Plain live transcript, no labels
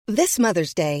This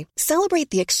Mother's Day, celebrate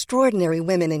the extraordinary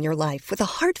women in your life with a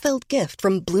heartfelt gift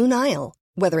from Blue Nile.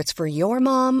 Whether it's for your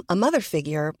mom, a mother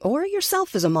figure, or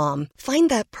yourself as a mom, find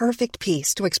that perfect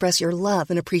piece to express your love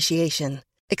and appreciation.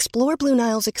 Explore Blue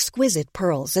Nile's exquisite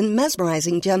pearls and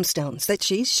mesmerizing gemstones that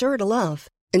she's sure to love.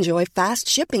 Enjoy fast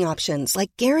shipping options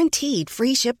like guaranteed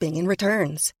free shipping and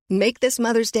returns. Make this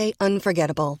Mother's Day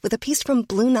unforgettable with a piece from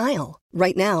Blue Nile.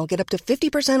 Right now, get up to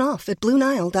 50% off at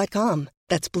BlueNile.com.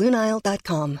 That's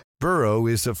BlueNile.com. Burrow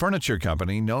is a furniture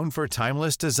company known for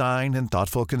timeless design and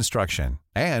thoughtful construction,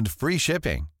 and free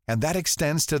shipping, and that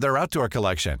extends to their outdoor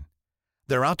collection.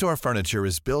 Their outdoor furniture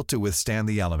is built to withstand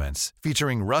the elements,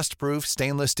 featuring rust-proof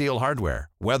stainless steel hardware,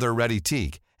 weather-ready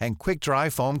teak, and quick-dry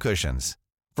foam cushions.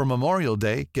 For Memorial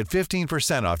Day, get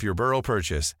 15% off your Burrow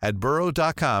purchase at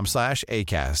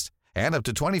burrow.com/ACAST and up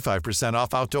to 25%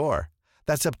 off outdoor.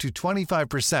 That's up to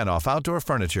 25% off outdoor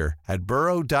furniture at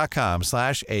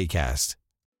burrow.com/ACAST.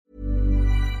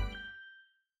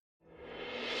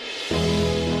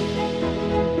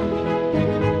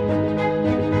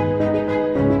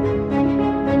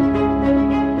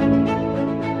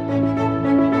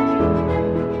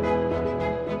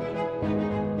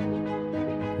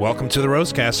 Welcome to the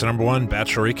Rosecast, the number one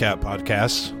Bachelor Recap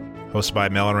podcast, hosted by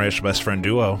Mel and Rachel Best Friend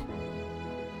Duo.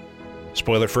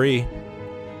 Spoiler free.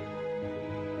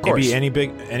 Maybe any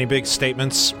big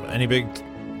statements, any big,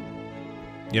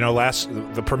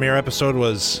 the premiere episode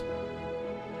was,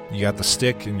 you got the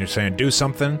stick and you're saying do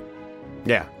something.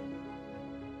 Yeah.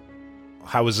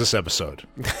 How was this episode?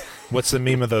 What's the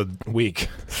meme of the week?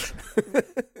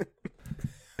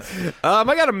 I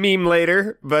got a meme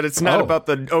later, but it's not about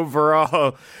the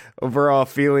overall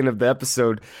feeling of the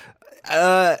episode.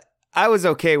 I was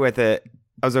okay with it.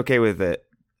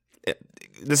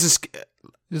 This is fine.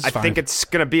 Think it's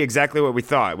going to be exactly what we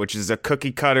thought, which is a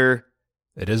cookie cutter.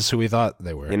 It is who we thought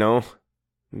they were. You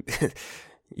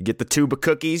get the tube of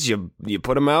cookies, you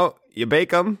put them out, you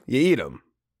bake them, you eat them.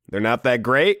 They're not that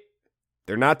great.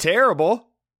 They're not terrible.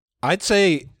 I'd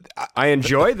say I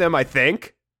enjoy them, I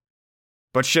think.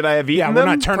 But should I have eaten them?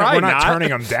 We're not turning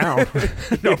them down.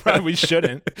 No, probably we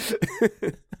shouldn't.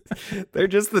 They're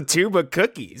just the tube of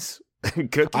cookies.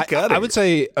 Cookie cutter. I would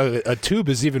say a tube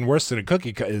is even worse than a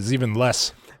cookie cut. Is even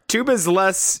less. Tube is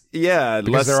less,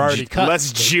 because they're already cut.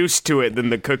 Less juice to it than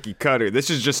the cookie cutter. This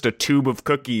is just a tube of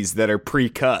cookies that are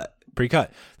pre-cut.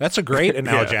 Pre-cut. That's a great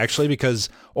analogy, actually, because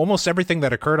almost everything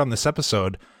that occurred on this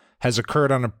episode has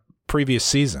occurred on a previous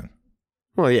season.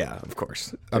 Well, yeah, of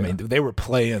course. I mean, they were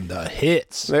playing the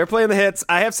hits. They were playing the hits.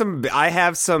 I have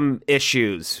some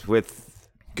issues with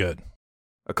a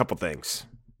couple things.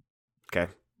 Okay.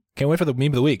 Can't wait for the meme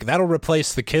of the week. That'll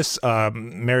replace the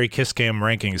Mary Kiss Cam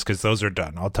rankings because those are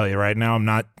done. I'll tell you right now, I'm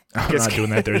not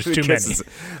doing that. There's too many.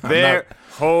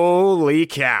 Holy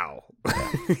cow.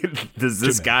 Does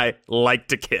this guy like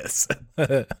to kiss?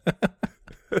 All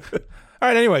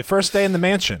right, anyway, first day in the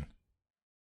mansion.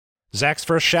 Zach's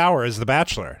first shower as the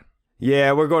Bachelor.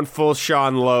 Yeah, we're going full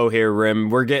Sean Lowe here, Rim.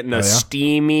 We're getting a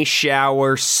steamy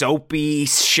shower, soapy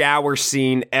shower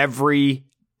scene every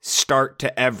episode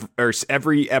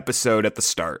at the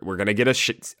start. We're gonna get a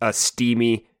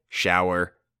steamy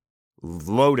shower,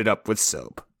 loaded up with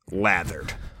soap,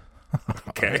 lathered.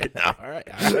 Okay, all right.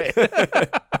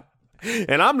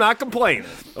 And I'm not complaining.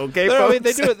 Okay, folks?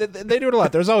 They do it. They do it a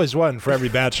lot. There's always one for every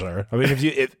Bachelor. I mean,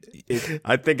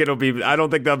 I think it'll be. I don't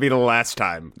think that'll be the last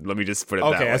time. Let me just put it that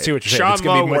way. Okay, I see what you're saying. It's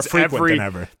gonna be more frequent than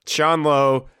ever. Sean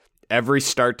Lowe, every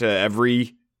start to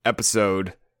every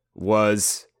episode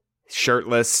was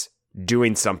shirtless,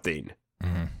 doing something.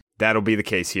 Mm-hmm. That'll be the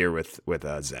case here with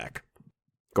Zach.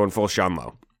 Going full Sean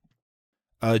Lowe.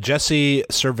 Jesse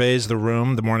surveys the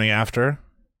room the morning after.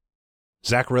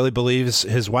 Zach really believes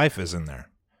his wife is in there.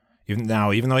 Even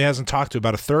though he hasn't talked to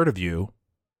about a third of you,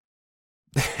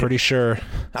 pretty sure.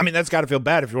 I mean, that's got to feel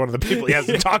bad if you're one of the people he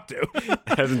hasn't talked to.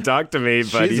 Hasn't talked to me,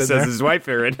 but he says his wife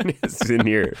is in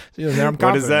here. What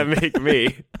does that make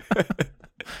me?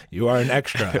 You are an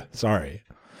extra. Sorry.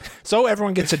 So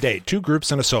everyone gets a date. 2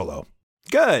 groups and a solo.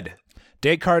 Good.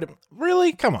 Date card.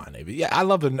 Really? Come on, Navy. Yeah, I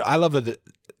love it.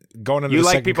 Going into you the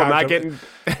like second people card, not getting.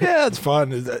 Yeah, it's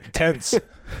fun. It's tense.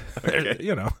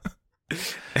 Okay.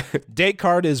 Date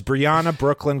card is Brianna,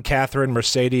 Brooklyn, Catherine,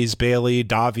 Mercedes, Bailey,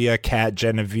 Davia, Kat,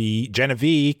 Genevieve,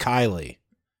 Kylie.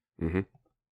 Mm-hmm.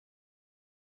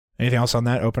 Anything else on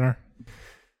that opener?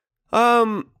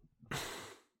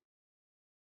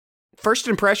 First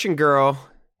impression girl.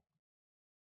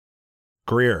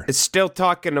 Greer is still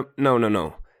talking.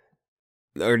 No.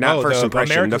 Or not first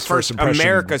impression.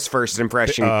 America's first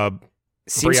impression.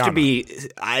 Seems Brianna. To be,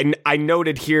 I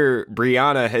noted here,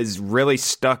 Brianna has really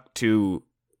stuck to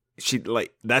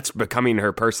that's becoming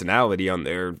her personality on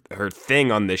her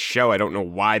thing on this show. I don't know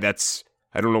why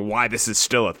this is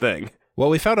still a thing. Well,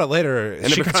 we found out later,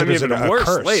 and she it becomes considers even it a worse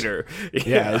curse. later.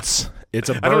 Yeah, it's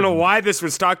a burden. I don't know why this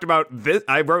was talked about.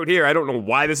 I wrote here, I don't know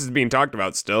why this is being talked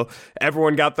about still.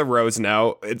 Everyone got the rose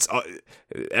now.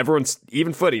 Everyone's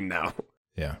even footing now.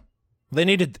 Yeah. They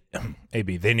needed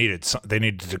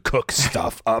to cook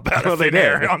stuff up out Well, of they thin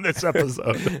air did. on this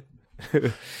episode.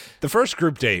 The first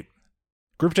group date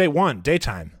 1,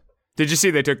 daytime. Did you see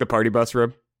they took the party bus,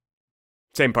 Rib?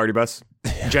 Same party bus.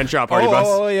 Gen Shaw party bus.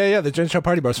 Oh, yeah, the Gen Shaw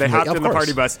party bus. They hopped of in the course.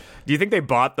 party bus. Do you think they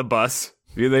bought the bus?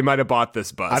 They might have bought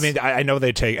this bus. I mean, I know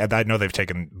they've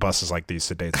taken buses like these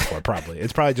to dates before. Probably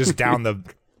it's probably just down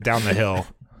the hill,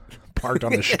 parked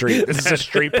on the street. This is a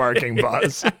street parking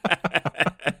bus.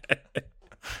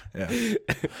 Yeah,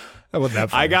 that wasn't that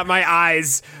funny. I got my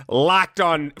eyes locked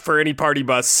on for any party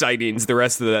bus sightings the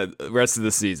rest of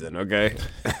the season. Okay,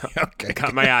 okay.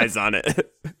 Got my eyes on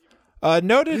it.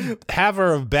 Noted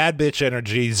haver of bad bitch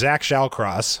energy, Zach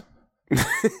Shallcross.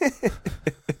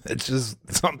 It's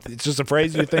just a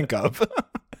phrase you think of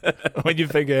when you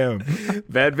think of him.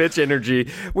 Bad bitch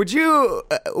energy.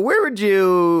 Where would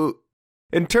you,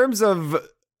 in terms of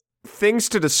things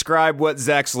to describe what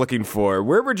Zach's looking for,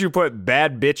 where would you put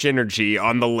bad bitch energy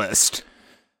on the list?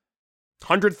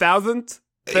 100,000?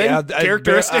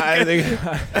 Characteristic? I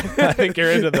think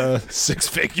you're into the six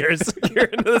figures. You're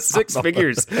into the six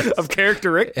figures of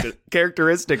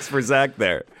characteristics for Zach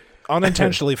there.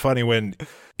 Unintentionally funny when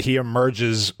he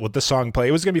emerges with the song play.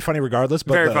 It was going to be funny regardless,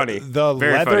 but Very funny. The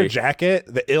Very leather funny. jacket,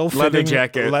 the ill-fitting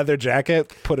leather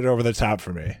jacket, put it over the top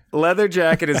for me. Leather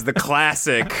jacket is the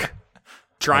classic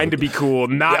trying to be cool,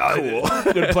 not cool.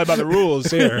 Didn't play by the rules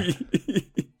here.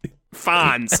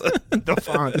 Fonz. The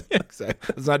font.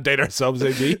 Exactly. Let's not date ourselves,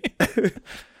 AB.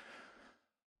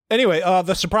 Anyway,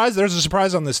 there's a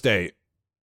surprise on this date.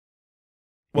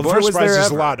 Well, the Boy, first was surprise there is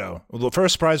ever. Lotto. Well, the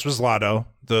first surprise was Lotto,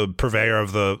 the purveyor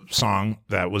of the song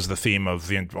that was the theme of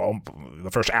the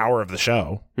first hour of the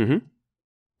show. Mm-hmm.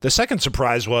 The second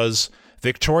surprise was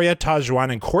Victoria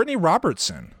Tajwan and Courtney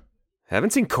Robertson.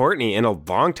 Haven't seen Courtney in a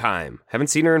long time. Haven't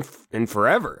seen her in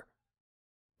forever.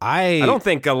 I don't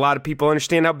think a lot of people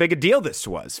understand how big a deal this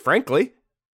was, frankly.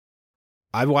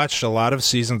 I've watched a lot of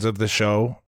seasons of the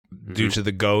show due to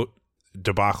the GOAT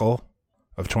debacle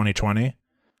of 2020.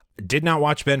 Did not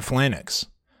watch Ben Flanick's.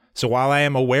 So while I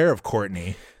am aware of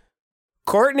Courtney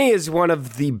is one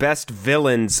of the best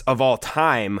villains of all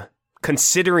time,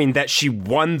 considering that she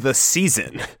won the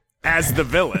season as the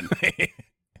villain.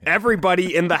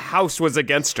 Everybody in the house was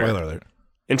against her. Spoiler alert.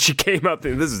 And she came out,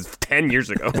 this is 10 years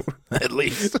ago. At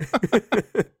least.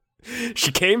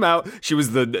 She came out, she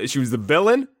was the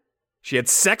villain. She had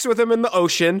sex with him in the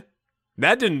ocean.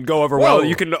 That didn't go over well.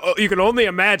 You can only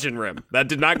imagine, Rim. That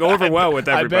did not go over well with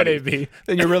everybody. I bet, AB.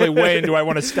 Then you're really weighing, do I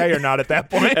want to stay or not at that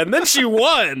point? And then she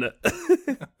won.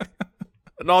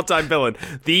 An all-time villain.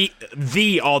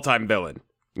 The all-time villain.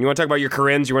 You want to talk about your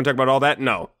Corinnes? You want to talk about all that?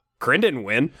 No. Corinne didn't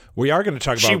win. We are going to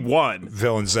talk about she won.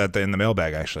 Villains in the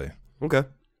mailbag, actually. Okay.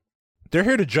 They're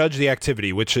here to judge the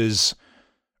activity, which is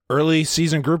early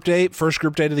season group date, first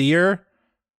group date of the year.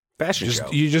 Fashion show.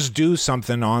 You just do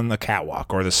something on the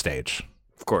catwalk or the stage.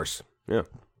 Of course. Yeah.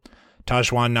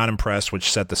 Tajwan not impressed, which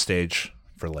set the stage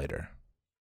for later.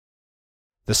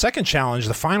 The second challenge,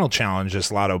 the final challenge,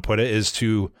 as Lotto put it, is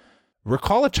to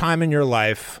recall a time in your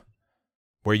life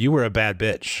where you were a bad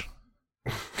bitch.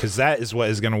 Because that is what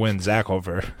is going to win Zach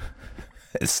over.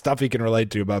 It's stuff he can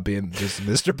relate to about being just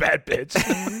Mr. Bad Bitch.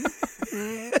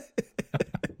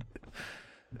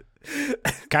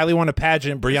 Kylie won a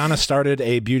pageant. Brianna started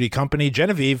a beauty company.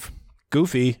 Genevieve,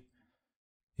 goofy.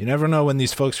 You never know when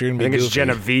these folks are going to be I think goofy. it's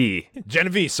Genevieve.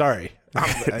 Genevieve, sorry.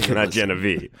 Not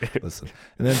Genevieve. Listen.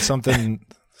 And then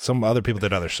some other people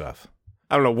did other stuff.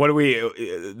 I don't know.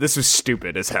 This was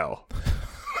stupid as hell.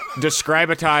 Describe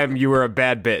a time you were a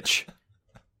bad bitch.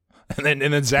 And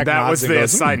then Zach That nods was and the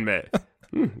goes, assignment.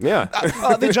 Yeah.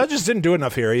 The judges didn't do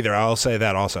enough here either. I'll say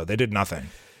that also. They did nothing.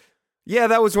 Yeah,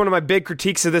 that was one of my big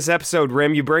critiques of this episode,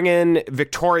 Rim. You bring in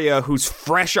Victoria, who's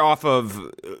fresh off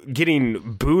of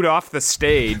getting booed off the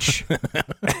stage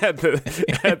at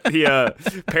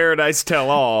the Paradise Tell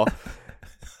All.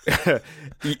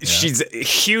 She's a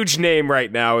huge name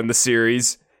right now in the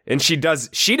series, and she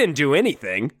didn't do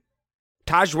anything.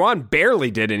 Tajwan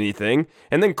barely did anything.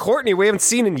 And then Courtney, we haven't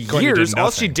seen in years. All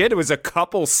she did was a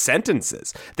couple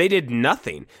sentences. They did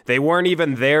nothing. They weren't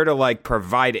even there to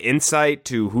provide insight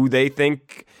to who they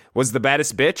think was the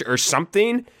baddest bitch or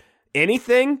something.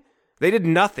 Anything. They did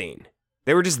nothing.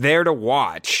 They were just there to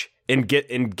watch. and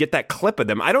get that clip of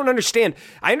them. I don't understand.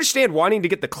 I understand wanting to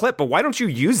get the clip, but why don't you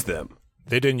use them?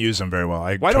 They didn't use them very well.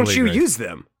 Why don't you use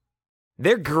them?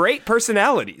 They're great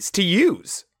personalities to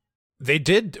use. They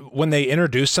did, when they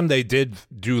introduced them, they did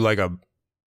do like a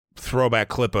throwback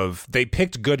clip of, they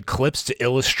picked good clips to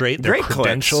illustrate their Great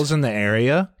credentials clips. in the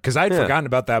area. Because I'd forgotten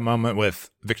about that moment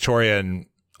with Victoria and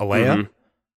Alea.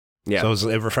 Mm-hmm. Yeah. So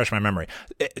it refreshed my memory.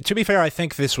 To be fair, I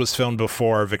think this was filmed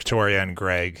before Victoria and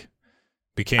Greg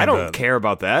became I don't care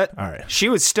about that. All right. She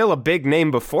was still a big name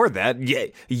before that. Yeah,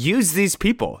 use these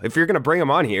people. If you're going to bring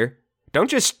them on here, don't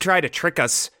just try to trick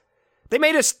us. They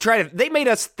made us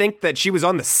think that she was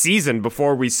on the season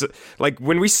before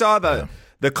when we saw the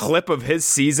clip of his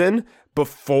season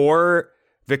before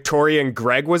Victoria and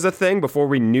Greg was a thing, before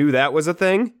we knew that was a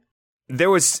thing. They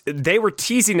were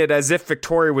teasing it as if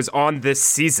Victoria was on this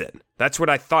season. That's what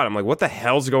I thought. I'm like, what the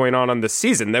hell's going on this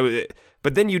season?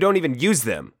 But then you don't even use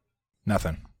them.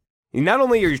 Nothing. Not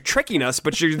only are you tricking us,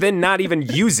 but you're then not even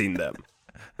using them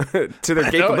to their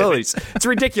capabilities. It's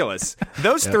ridiculous.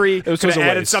 Those three could have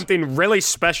added something really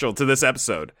special to this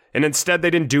episode, and instead they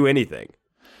didn't do anything.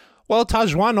 Well,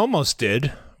 Tajwan almost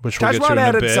did, which we'll get to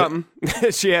in a bit.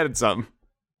 Something. She added something.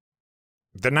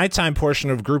 The nighttime portion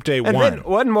of Group Day and 1. Then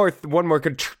one more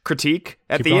critique.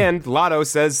 At the end, Lotto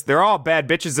says, they're all bad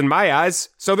bitches in my eyes,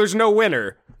 so there's no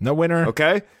winner. No winner.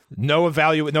 Okay? No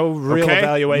real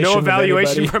evaluation. No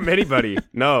evaluation from anybody.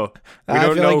 No.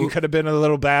 I feel like you could have been a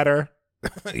little badder.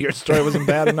 Your story wasn't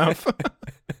bad enough.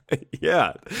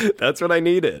 Yeah, that's what I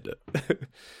needed.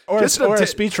 Or a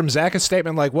speech from Zach, a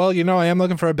statement like, well, I am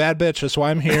looking for a bad bitch. That's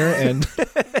why I'm here. And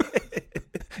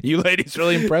you ladies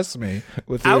really impressed me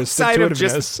with your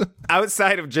stick-to-itiveness.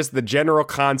 Outside of just the general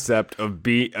concept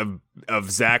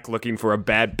of Zach looking for a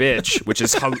bad bitch, which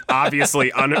is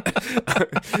obviously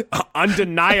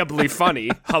undeniably funny,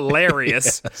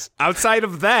 hilarious. Yes. Outside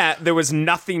of that, there was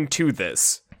nothing to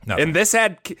this. Nothing. And this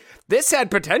had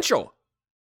potential.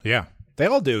 Yeah, they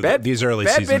all do. These early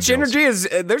bad season bitch energy is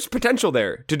there's potential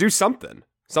there to do something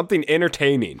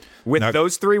entertaining with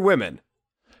those three women.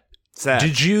 Sad.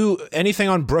 Did you anything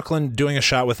on Brooklyn doing a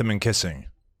shot with him and kissing?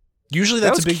 Usually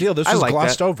that's a big deal. This was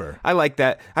glossed over. I like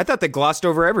that. I thought they glossed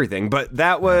over everything, but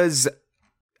that was.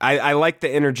 I like the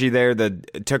energy there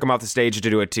that took him off the stage to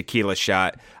do a tequila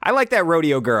shot. I like that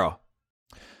rodeo girl.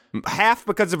 Half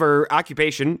because of her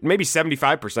occupation, maybe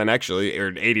 75% actually,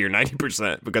 or 80 or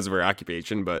 90% because of her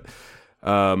occupation. But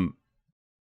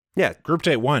yeah. Group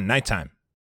Date 1, nighttime.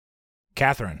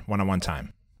 Catherine, one-on-one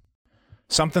time.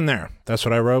 Something there. That's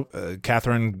what I wrote.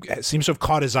 Catherine seems to have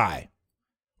caught his eye.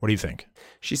 What do you think?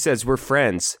 She says, we're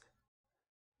friends,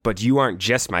 but you aren't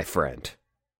just my friend.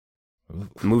 Ooh.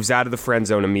 Moves out of the friend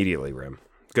zone immediately, Rim.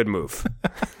 Good move.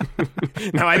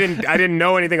 Now, I didn't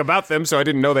know anything about them, so I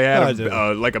didn't know they had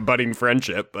a budding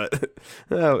friendship, but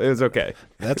it was okay.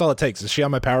 That's all it takes. Is she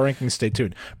on my power rankings? Stay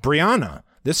tuned. Brianna.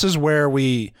 This is where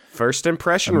America's first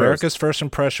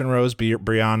impression rose,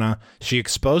 Brianna. She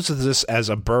exposes this as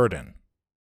a burden.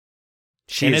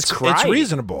 It's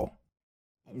reasonable.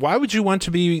 Why would you want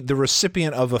to be the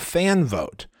recipient of a fan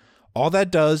vote? All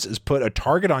that does is put a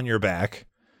target on your back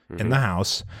in the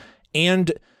house,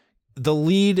 and the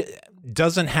lead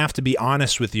doesn't have to be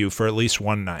honest with you for at least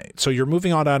one night. So you're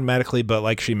moving on automatically, but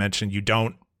like she mentioned, you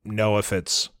don't know if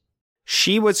it's...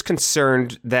 She was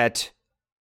concerned that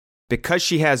because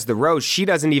she has the rose, she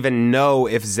doesn't even know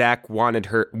if Zach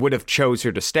would have chose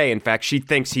her to stay. In fact, she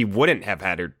thinks he wouldn't have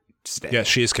had her stay. Yeah,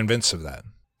 she is convinced of that.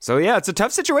 So yeah, it's a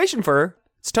tough situation for her.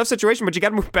 It's a tough situation, but you got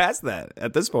to move past that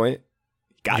at this point.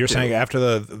 You're saying after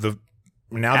that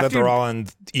they're all on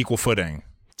equal footing.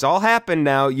 It's all happened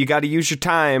now. You got to use your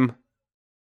time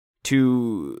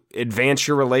to advance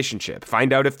your relationship.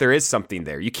 Find out if there is something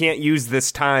there. You can't use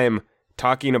this time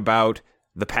talking about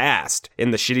the past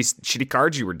and the shitty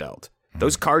cards you were dealt.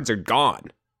 Those cards are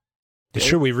gone. Okay?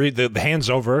 Sure, we read the hands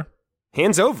over.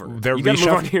 Hands over. You got to move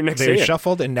on to your next hand. They're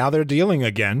shuffled, and now they're dealing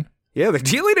again. Yeah, they're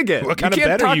dealing again. What kind of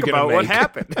bet are you going to make? What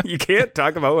happened. You can't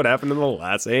talk about what happened in the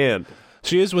last hand.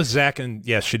 She is with Zach, and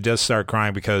yes, she does start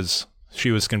crying because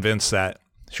she was convinced that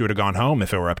she would have gone home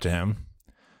if it were up to him.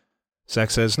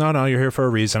 Zach says, no, you're here for a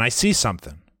reason. I see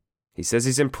something. He says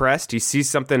he's impressed. He sees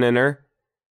something in her.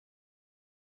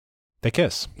 They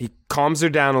kiss. He calms her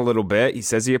down a little bit. He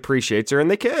says he appreciates her,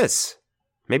 and they kiss.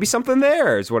 Maybe something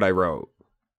there is what I wrote.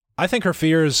 I think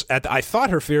I thought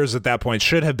her fears at that point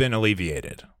should have been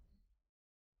alleviated.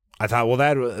 I thought, well,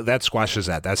 that squashes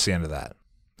that. That's the end of that.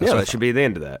 That should be the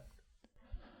end of that.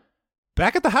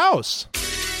 Back at the house.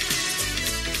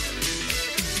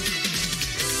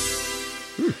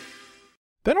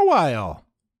 Been a while.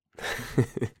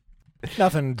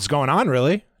 Nothing's going on,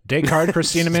 really. Date card,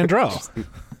 Christina Mandrell.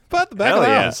 But the back of the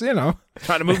house, you know,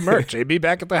 trying to move merch. AB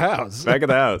back at the house. Back of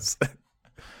the house.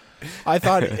 I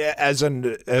thought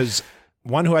as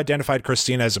one who identified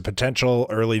Christina as a potential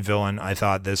early villain, I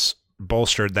thought this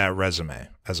bolstered that resume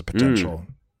as a potential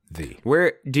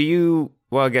Where do you...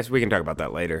 Well, I guess we can talk about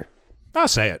that later. I'll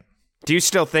say it. Do you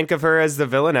still think of her as the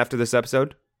villain after this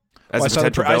episode? As I a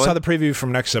potential villain? I saw the preview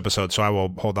from next episode, so I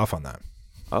will hold off on that.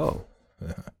 Oh.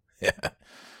 Yeah.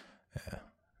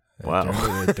 Wow.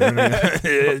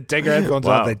 Take your headphones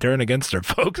off. They turn against her,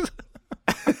 folks.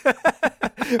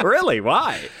 Really?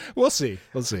 Why? We'll see.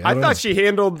 I thought she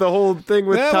handled the whole thing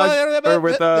with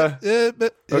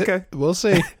Okay. We'll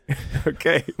see.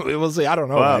 Okay. We'll see. I don't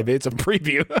know. Wow. Maybe it's a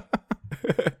preview.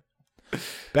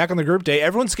 Back on the group day,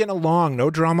 everyone's getting along.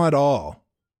 No drama at all.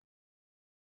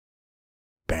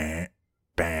 Bang,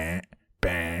 bang,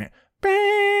 bang,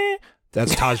 bang.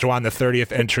 That's Tajwan, the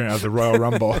 30th entrant of the Royal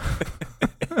Rumble.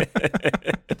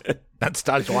 That's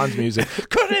Tajwan's music.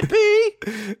 Could it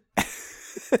be?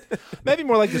 Maybe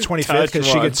more like the 25th because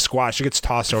she gets squashed. She gets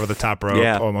tossed over the top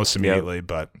rope almost immediately.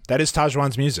 But that is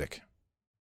Tajwan's music.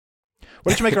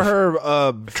 What did you make of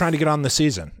her trying to get on the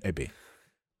season, AB?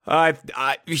 I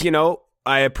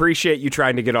appreciate you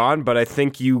trying to get on, but I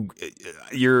think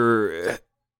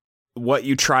what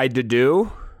you tried to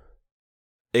do,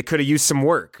 it could have used some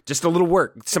work, just a little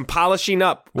work, some polishing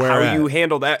up. You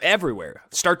handle that everywhere,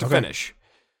 start to finish.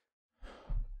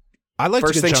 I like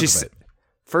to get chunk of it.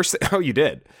 You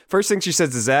did. First thing she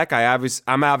says to Zach, she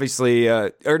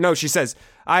says,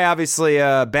 I obviously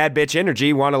bad bitch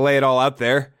energy, want to lay it all out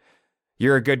there.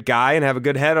 You're a good guy and have a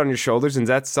good head on your shoulders, and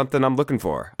that's something I'm looking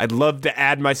for. I'd love to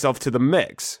add myself to the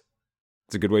mix.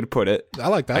 It's a good way to put it. I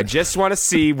like that. I just want to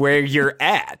see where you're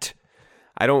at.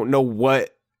 I don't know where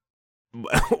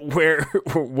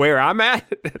I'm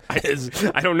at.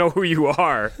 I don't know who you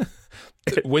are.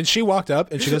 When she walked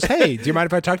up and she goes, "Hey, do you mind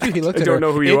if I talk to you?" He looked at her. I don't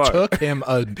know who you are. It took him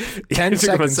 10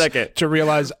 seconds to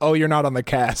realize, oh, you're not on the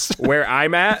cast. Where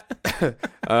I'm at?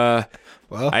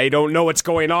 Well, I don't know what's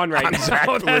going on right now.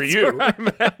 Exactly where you. I'm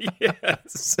at.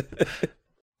 Yes.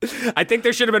 I think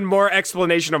there should have been more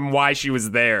explanation of why she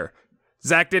was there.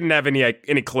 Zach didn't have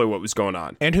any clue what was going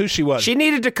on. And who she was. She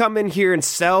needed to come in here and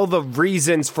sell the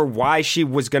reasons for why she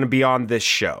was going to be on this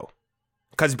show.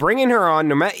 Because bringing her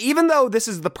on, even though this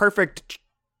is the perfect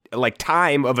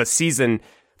time of a season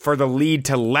for the lead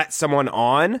to let someone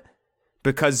on,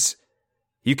 because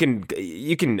you can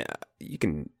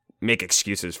make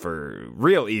excuses for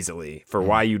real easily for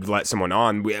why you'd let someone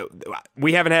on.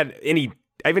 We haven't had any.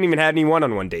 I haven't even had any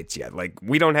one-on-one dates yet.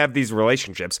 We don't have these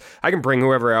relationships. I can bring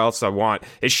whoever else I want.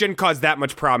 It shouldn't cause that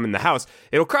much problem in the house.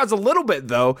 It'll cause a little bit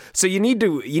though. So you need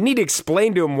to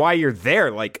explain to him why you're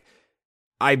there.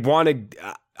 I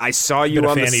saw you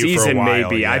on the season.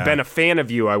 Maybe I've been a fan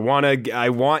of you. I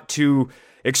want to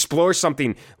explore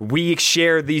something. We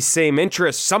share these same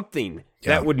interests. Something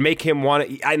that would make him want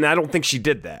to. And I don't think she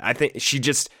did that. I think she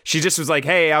just was like,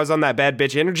 "Hey, I was on that bad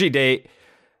bitch energy date.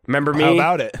 Remember me? How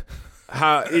about it?"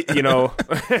 I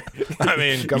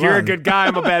mean, come you're on. a good guy.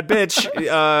 I'm a bad bitch.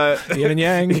 Yin and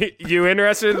yang. You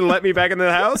interested in let me back into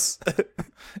the house?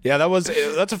 Yeah,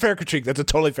 that's a fair critique. That's a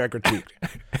totally fair critique.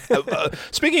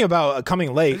 Speaking about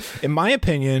coming late, in my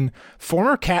opinion,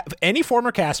 any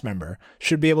former cast member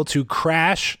should be able to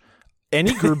crash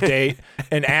any group date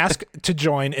and ask to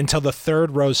join until the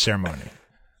third rose ceremony.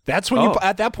 That's when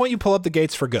at that point you pull up the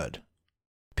gates for good.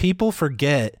 People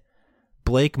forget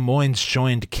Blake Moynes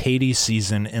joined Katie's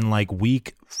season in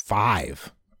week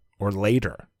 5 or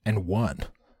later and won.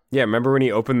 Yeah, remember when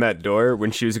he opened that door when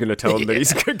she was going to tell him that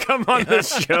he's going to come on the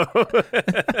show?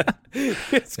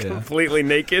 He's completely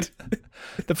naked.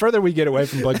 The further we get away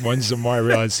from Blake Moynes, the more I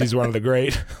realize he's one of the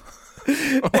great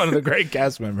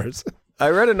cast members. I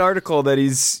read an article that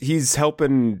he's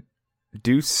helping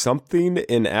do something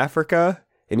in Africa,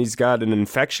 and he's got an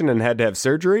infection and had to have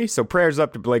surgery. So prayers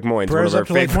up to Blake Moynes, prayers one of our up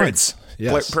to favorites.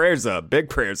 Yes. Prayers up, big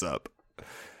prayers up.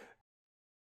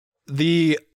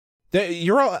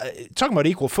 You're all talking about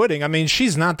equal footing. I mean,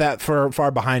 she's not that far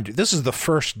behind you. This is the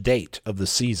first date of the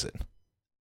season.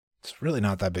 It's really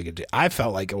not that big a deal. I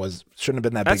felt like shouldn't have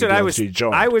been that big a deal if she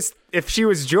joined. If she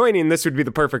was joining, this would be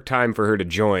the perfect time for her to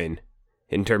join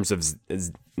in terms of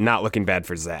not looking bad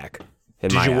for Zach.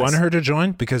 Did you want her to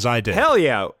join? Because I did. Hell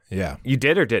yeah. Yeah. You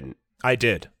did or didn't? I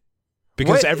did.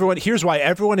 Because here's why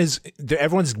everyone's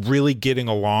really getting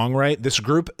along, right? This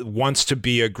group wants to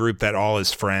be a group that all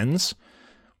is friends.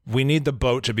 We need the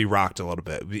boat to be rocked a little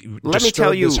bit. Let me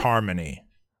tell you this harmony.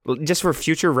 Just for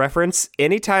future reference,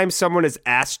 anytime someone is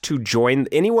asked to join,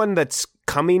 anyone that's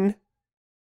coming,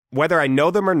 whether I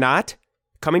know them or not,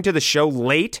 coming to the show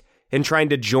late and trying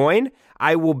to join,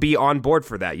 I will be on board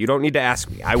for that. You don't need to ask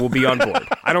me. I will be on board.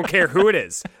 I don't care who it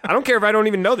is. I don't care if I don't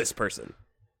even know this person.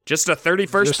 Just a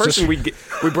 31st person.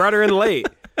 We brought her in late.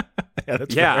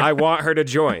 Yeah, I want her to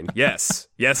join. Yes,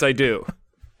 I do.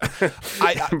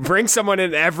 I bring someone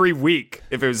in every week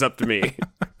if it was up to me.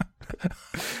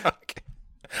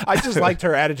 I just liked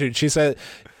her attitude. She said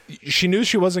she knew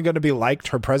she wasn't going to be liked.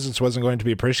 Her presence wasn't going to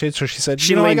be appreciated. So she said,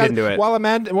 she leaned into it. While I'm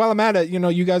at it,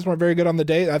 you guys weren't very good on the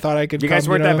date. I thought I could. You guys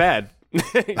weren't that bad.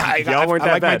 Y'all weren't that bad.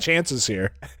 I like my chances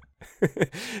here.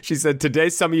 She said, today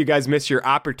some of you guys missed your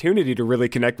opportunity to really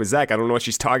connect with Zach. I don't know what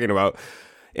she's talking about.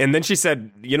 And then she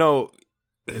said,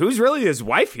 who's really his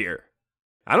wife here?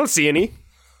 I don't see any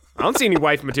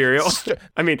wife material.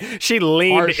 I mean, she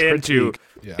leaned into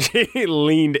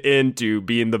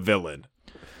being the villain.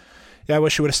 Yeah, I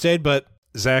wish she would have stayed, but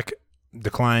Zach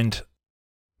declined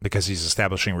because he's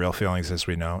establishing real feelings, as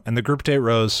we know. And the group date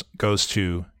rose goes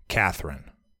to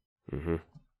Catherine. Mm-hmm.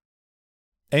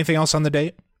 Anything else on the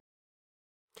date?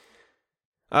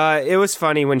 It was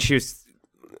funny when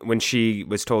she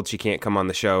was told she can't come on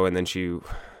the show, and then she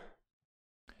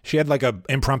had like a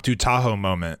impromptu Tahoe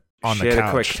moment on the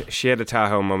couch. She had a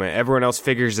Tahoe moment. Everyone else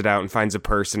figures it out and finds a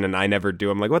person, and I never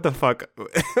do. I'm like, what the fuck?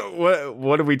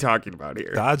 What are we talking about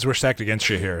here? The odds were stacked against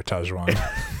you here, Tajwan.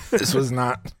 This was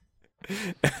not.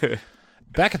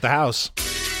 Back at the house.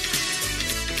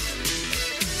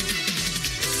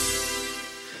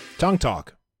 Tongue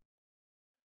talk.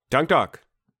 Tongue talk.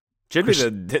 Should be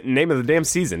the name of the damn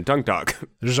season, Tongue Talk.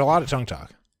 There's a lot of tongue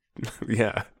talk.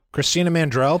 Yeah. Christina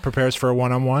Mandrell prepares for a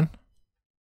one-on-one.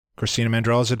 Christina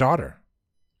Mandrell has a daughter.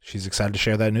 She's excited to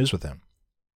share that news with him.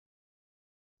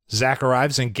 Zach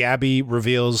arrives and Gabby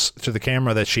reveals to the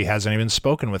camera that she hasn't even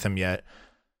spoken with him yet.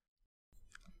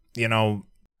 You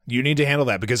need to handle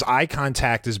that because eye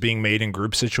contact is being made in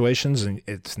group situations and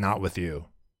it's not with you.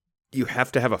 You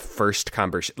have to have a first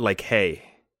conversation. Like, hey,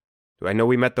 I know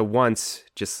we met the once,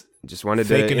 just wanted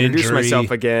to introduce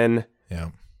myself again. Yeah.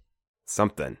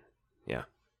 Something. Yeah.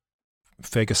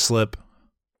 Fake a slip.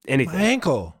 Anything. My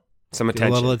ankle. Some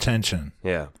attention. A little attention.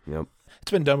 Yeah. Yep.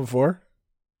 It's been done before.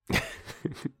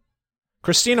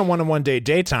 Christina one-on-one date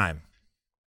daytime.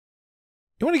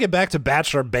 You want to get back to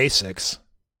Bachelor basics.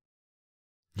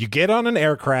 You get on an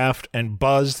aircraft and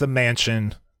buzz the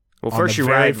mansion on the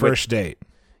very first date.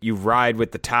 You ride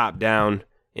with the top down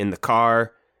in the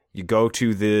car. You go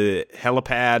to the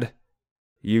helipad,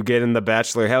 you get in the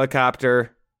Bachelor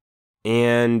helicopter,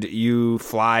 and you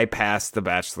fly past the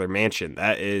Bachelor mansion.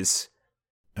 That is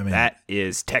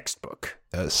textbook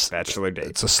Bachelor date.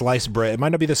 It's a sliced bread. It might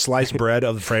not be the sliced bread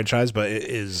of the franchise, but it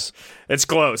is. It's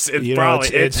close.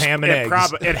 It's ham and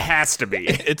eggs. It has to be.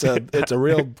 It's a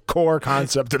real core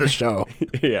concept of the show.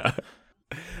 Yeah,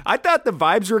 I thought the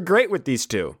vibes were great with these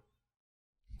two.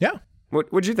 Yeah,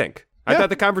 what'd you think? I thought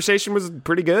the conversation was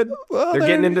pretty good. Well, they're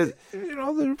getting into,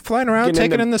 they're flying around,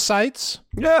 taking in the sights.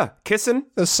 Yeah, kissing.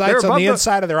 The sights on the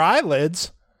inside of their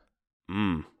eyelids.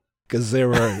 Because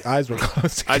their eyes were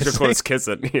closed. Eyes were closed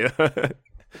kissing. Yeah.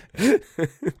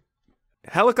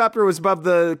 Helicopter was above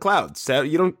the clouds. I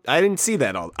didn't see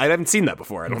that all. I haven't seen that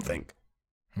before. I don't think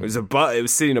it was above. It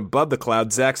was sitting above the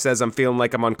clouds. Zach says, "I'm feeling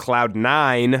like I'm on cloud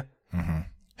 9." Mm-hmm.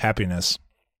 Happiness.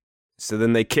 So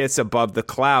then they kiss above the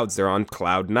clouds. They're on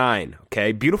cloud 9.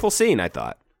 Okay, beautiful scene, I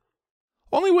thought.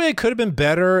 Only way it could have been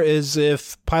better is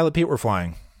if Pilot Pete were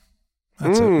flying.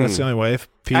 That's it. That's the only way. If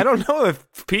Pete, I don't know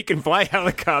if Pete can fly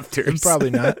helicopters. Probably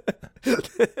not.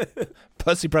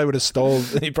 Plus, he probably would have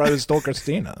stole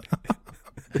Christina.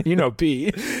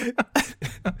 Pete.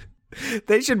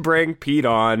 They should bring Pete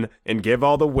on and give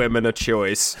all the women a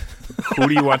choice. Who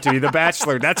do you want to be the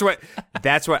Bachelor? That's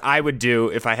what I would do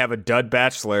if I have a dud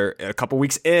Bachelor a couple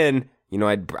weeks in.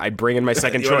 I'd bring in my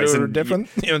second choice and do something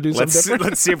different.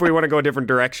 Let's see if we want to go a different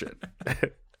direction.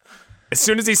 As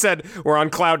soon as he said we're on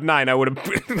cloud 9, I would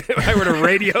have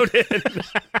radioed in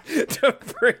to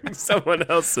bring someone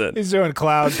else in. He's doing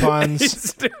cloud puns.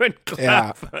 He's doing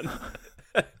cloud puns.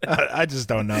 I just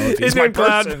don't know if he's doing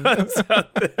my person. Cloud puns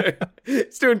out there.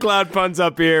 He's doing cloud puns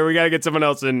up here. We gotta get someone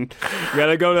else in. We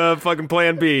gotta go to fucking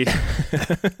Plan B.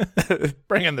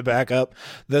 Bring in the backup.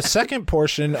 The second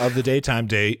portion of the daytime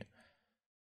date,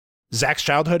 Zach's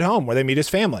childhood home, where they meet his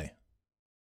family,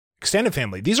 extended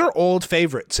family. These are old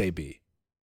favorites. AB.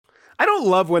 I don't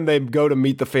love when they go to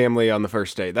meet the family on the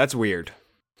first date. That's weird.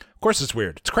 Of course, it's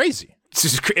weird. It's crazy. It's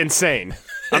just insane.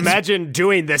 Imagine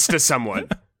doing this to someone.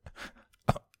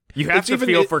 You have to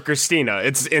feel for Christina.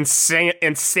 It's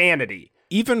insanity.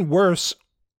 Even worse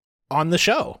on the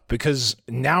show because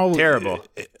now, terrible.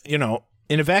 In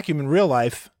a vacuum in real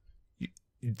life,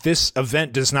 this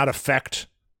event does not affect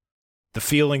the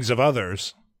feelings of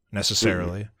others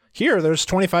necessarily. Here, there's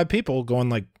 25 people going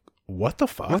like, what the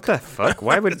fuck? What the fuck?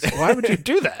 Why would you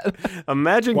do that?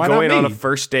 Imagine going on a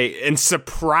first date and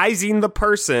surprising the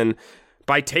person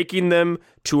by taking them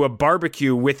to a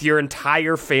barbecue with your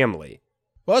entire family.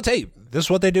 Well, hey, this is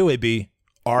what they do, AB.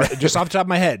 Just off the top of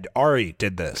my head, Ari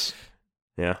did this.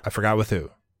 Yeah. I forgot with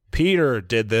who. Peter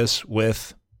did this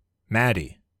with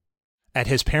Maddie at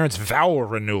his parents' vow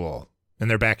renewal in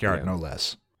their backyard, no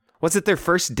less. Was it their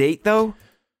first date, though?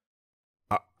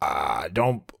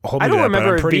 Don't hold me I don't to that, remember but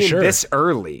I'm it pretty being sure. this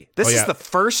early. This is the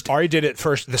first. Ari did it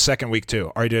first the second week,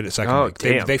 too. Ari did it second week.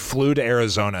 Damn. They flew to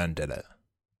Arizona and did it.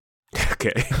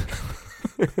 Okay.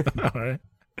 All right.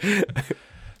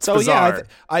 So, bizarre.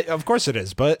 yeah, of course it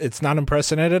is, but it's not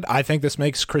unprecedented. I think this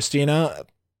makes Christina,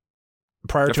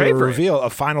 prior to her reveal, a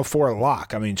Final Four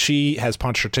lock. I mean, she has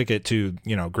punched her ticket to,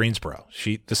 Greensboro.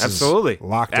 This Absolutely. is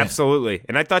locked in. Absolutely.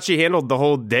 And I thought she handled the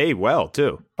whole day well,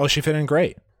 too. Oh, she fit in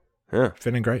great. Yeah.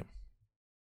 Fit in great.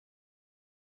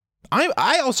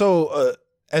 I also,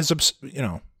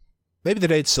 maybe the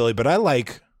date's silly, but I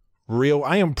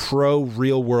am pro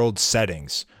real world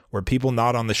settings where people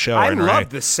not on the show. I love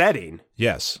the setting.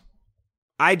 Yes.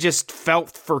 I just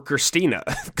felt for Christina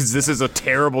because this is a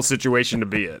terrible situation to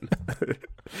be in.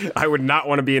 I would not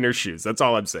want to be in her shoes. That's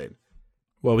all I'm saying.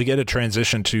 Well, we get a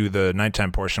transition to the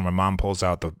nighttime portion when Mom pulls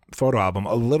out the photo album.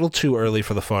 A little too early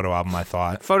for the photo album, I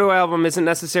thought. Photo album isn't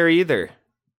necessary either.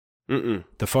 The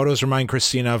photos remind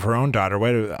Christina of her own daughter.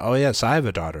 Oh, yes, I have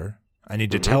a daughter. I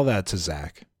need to tell that to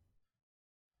Zach.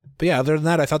 But yeah, other than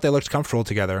that, I thought they looked comfortable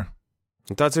together.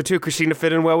 I thought so too. Christina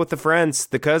fit in well with the friends,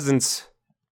 the cousins.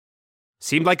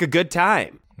 Seemed like a good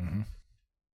time. Mm-hmm.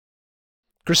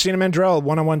 Christina Mandrell,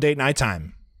 one-on-one date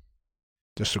nighttime.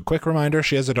 Just a quick reminder,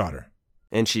 she has a daughter.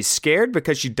 And she's scared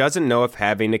because she doesn't know if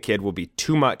having a kid will be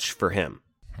too much for him.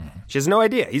 She has no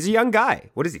idea. He's a young guy.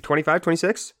 What is he, 25,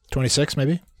 26? 26,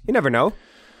 maybe? You never know.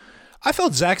 I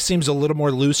felt Zach seems a little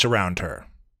more loose around her.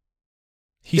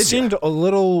 He seemed a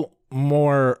little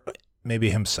more maybe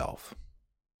himself.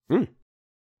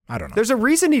 I don't know. There's a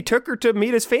reason he took her to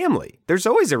meet his family. There's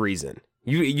always a reason.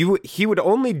 He would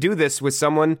only do this with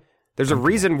someone. There's a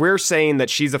reason we're saying that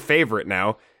she's a favorite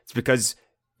now. It's because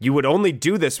you would only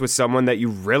do this with someone that you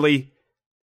really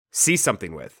see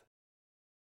something with.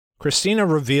 Christina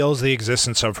reveals the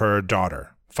existence of her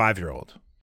daughter, 5-year-old.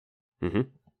 Mm-hmm.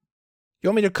 You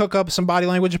want me to cook up some body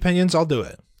language opinions? I'll do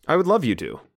it. I would love you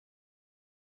to.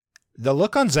 The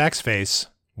look on Zach's face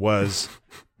was,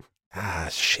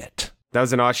 shit. That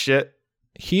was an aw shit?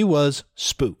 He was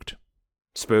spooked.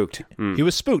 Spooked. He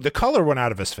was spooked. The color went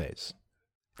out of his face.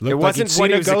 It wasn't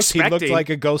what he was expecting. He looked like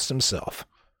a ghost himself.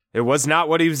 It was not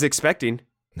what he was expecting.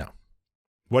 No.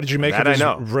 What did you make of his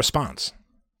response?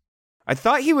 I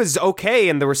thought he was okay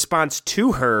in the response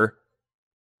to her.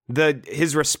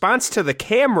 His response to the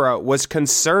camera was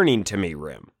concerning to me,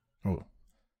 Rim. Ooh.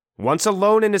 Once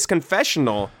alone in his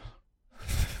confessional,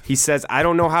 he says, I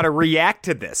don't know how to react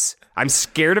to this. I'm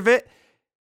scared of it.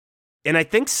 And I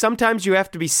think sometimes you have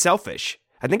to be selfish.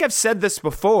 I think I've said this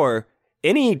before.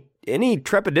 Any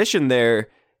trepidation there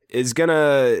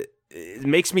it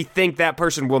makes me think that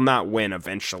person will not win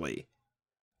eventually.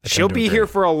 She'll be here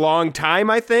for a long time,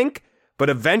 I think, but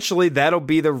eventually that'll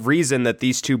be the reason that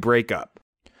these two break up.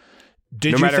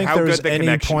 Did you think there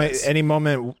was any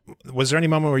moment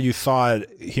where you thought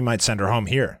he might send her home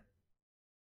here?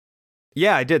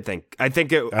 Yeah, I did think. I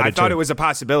thought it was a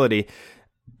possibility.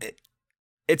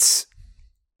 It's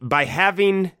by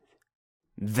having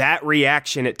that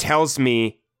reaction, it tells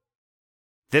me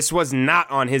this was not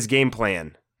on his game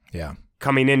plan. Yeah.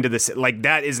 Coming into this,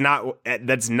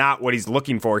 that's not what he's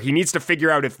looking for. He needs to figure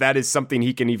out if that is something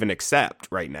he can even accept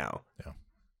right now. Yeah.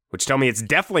 Which tell me it's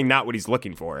definitely not what he's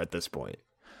looking for at this point.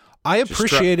 I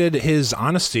appreciated his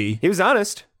honesty. He was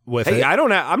honest with it.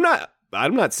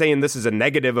 I'm not saying this is a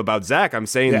negative about Zach. I'm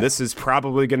saying this is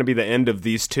probably going to be the end of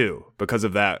these two because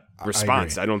of that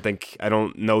response. I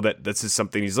don't know that this is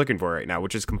something he's looking for right now,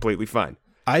 which is completely fine.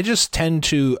 I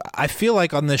feel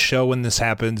like on this show when this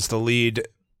happens, the lead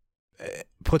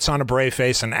puts on a brave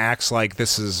face and acts like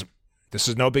this is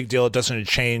no big deal. It doesn't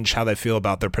change how they feel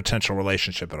about their potential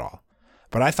relationship at all.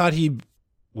 But I thought he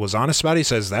was honest about it. He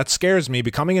says, that scares me.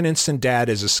 Becoming an instant dad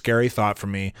is a scary thought for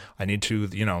me. I need to,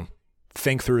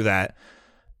 think through that.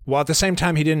 While at the same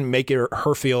time, he didn't make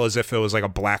her feel as if it was like a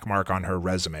black mark on her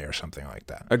resume or something like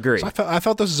that. Agreed. So I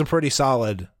felt this was a pretty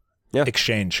solid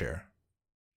exchange here.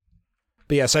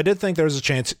 But yes, I did think there was a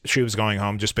chance she was going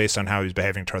home just based on how he was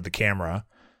behaving toward the camera.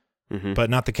 Mm-hmm. But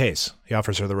not the case. He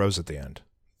offers her the rose at the end.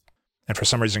 And for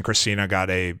some reason, Christina got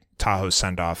a Tahoe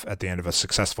send-off at the end of a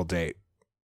successful date.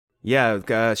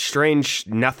 Yeah, strange.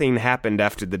 Nothing happened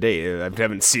after the date. I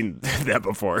haven't seen that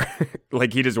before.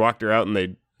 Like he just walked her out and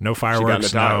they no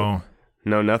fireworks, no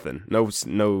nothing,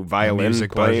 no violin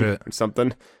music playing budget. or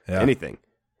something, anything.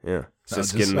 Yeah,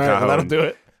 just get in the all Tahoe. right, that'll and do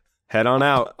it. Head on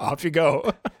out. Off you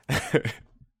go.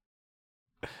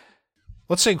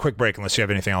 Let's take a quick break unless you have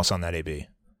anything else on that, AB.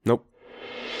 Nope.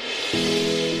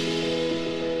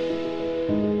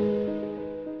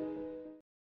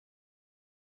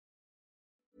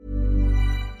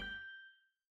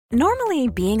 Normally,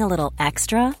 being a little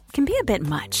extra can be a bit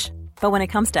much, but when it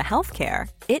comes to healthcare,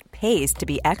 it pays to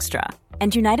be extra.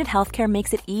 And United Healthcare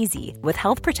makes it easy with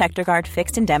Health Protector Guard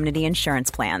fixed indemnity insurance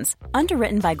plans.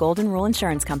 Underwritten by Golden Rule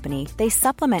Insurance Company, they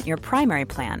supplement your primary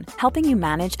plan, helping you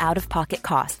manage out-of-pocket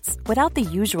costs without the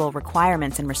usual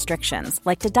requirements and restrictions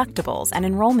like deductibles and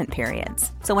enrollment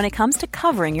periods. So when it comes to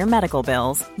covering your medical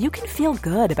bills, you can feel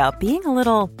good about being a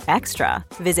little extra.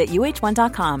 Visit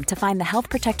uh1.com to find the Health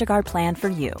Protector Guard plan for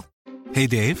you. Hey,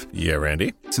 Dave. Yeah,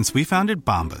 Randy. Since we founded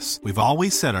Bombas, we've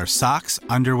always said our socks,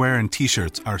 underwear, and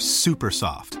T-shirts are super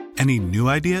soft. Any new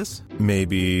ideas?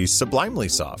 Maybe sublimely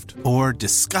soft. Or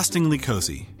disgustingly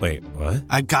cozy. Wait, what?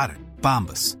 I got it.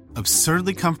 Bombas.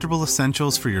 Absurdly comfortable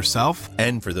essentials for yourself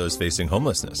And for those facing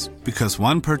homelessness. because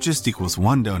one purchased equals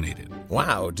one donated.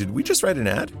 Wow, did we just write an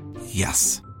ad?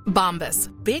 Yes. Bombas.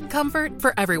 Big comfort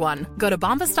for everyone. Go to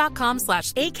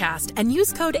bombas.com/ACAST and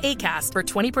use code ACAST for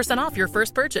 20% off your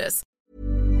first purchase.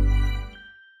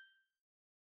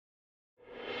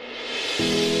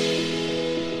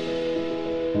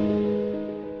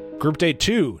 Group date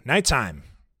 2, nighttime.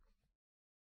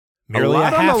 Merely a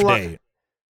half date.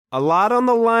 A lot on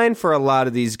the line for a lot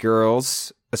of these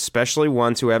girls, especially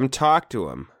ones who haven't talked to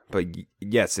him. But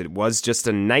yes, it was just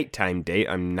a nighttime date.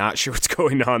 I'm not sure what's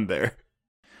going on there.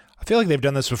 I feel like they've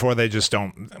done this before. They just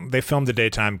don't. They filmed the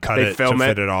daytime, cut They it film to it?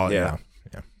 fit it all. Yeah.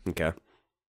 Yeah. Okay.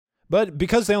 But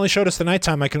because they only showed us the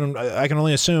nighttime, I can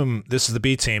only assume this is the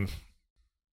B team.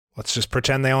 Let's just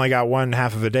pretend they only got one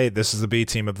half of a date. This is the B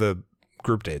team of the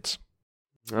group dates.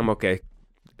 I'm okay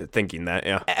thinking that,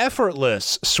 yeah.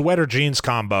 Effortless sweater jeans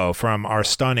combo from our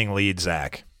stunning lead,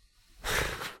 Zach.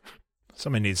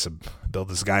 Somebody needs to build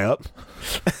this guy up.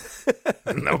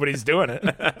 Nobody's doing it.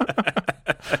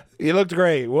 He looked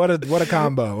great. What a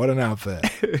combo. What an outfit.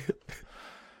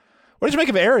 What did you make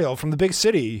of Ariel from the big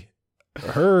city?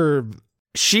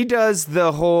 She does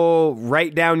the whole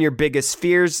write down your biggest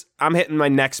fears. I'm hitting my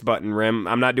next button, Rim.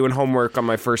 I'm not doing homework on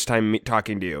my first time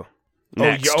talking to you.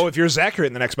 Next. If you're Zach, you're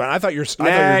hitting the next button. I thought you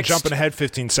were jumping ahead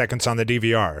 15 seconds on the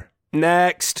DVR.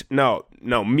 Next. No,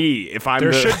 me. If I'm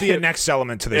there should be a next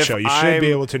element to the show. You should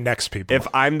be able to next people. If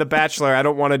I'm the Bachelor, I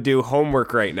don't want to do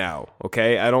homework right now,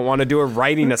 okay? I don't want to do a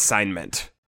writing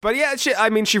assignment. But yeah,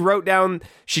 she wrote down,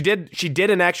 she did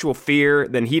an actual fear,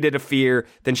 then he did a fear,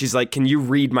 then she's like, can you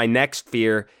read my next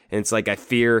fear? And it's like, I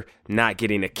fear not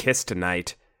getting a kiss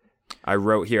tonight. I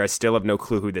wrote here, I still have no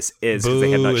clue who this is because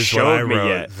they have not showed me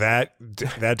yet. That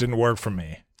didn't work for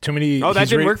me. Too many. Oh, that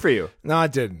didn't work for you. No,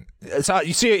 it didn't. It's how,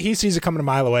 you see it. He sees it coming a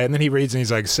mile away, and then he reads, and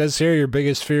he's like, "Says here, your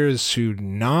biggest fear is to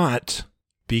not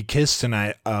be kissed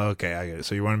tonight." Oh, okay, I get it.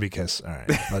 So you want to be kissed? All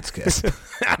right, let's kiss.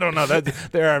 I don't know that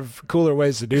there are cooler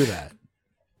ways to do that,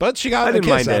 but she got a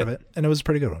kiss out of it, and it was a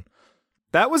pretty good one.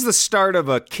 That was the start of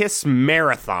a kiss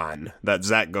marathon that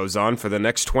Zach goes on for the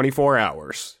next 24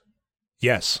 hours.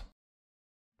 Yes.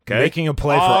 Okay. Making a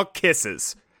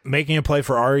play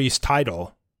for Ari's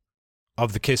title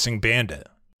of the Kissing Bandit.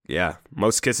 Yeah,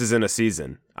 most kisses in a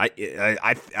season.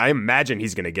 I imagine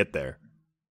he's going to get there.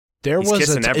 He's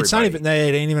kissing everybody. It's not even.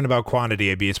 It ain't even about quantity.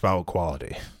 It's about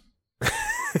quality.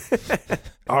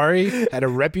 Ari had a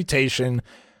reputation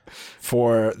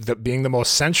for being the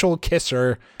most sensual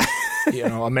kisser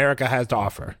America has to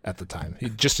offer at the time.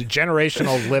 Just a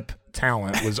generational lip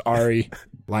talent was Ari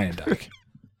Luyendyk.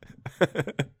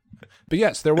 But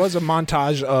yes, there was a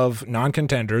montage of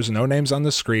non-contenders, no names on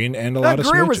the screen, and a lot of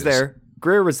Greer smooches. was there.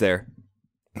 Greer was there.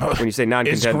 When you say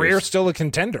non-contenders. Is Greer still a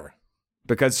contender?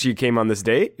 Because she came on this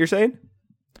date, you're saying?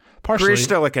 Partially. Greer's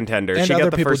still a contender. And she other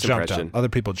got the people first jumped impression. up. Other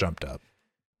people jumped up.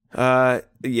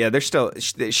 Yeah,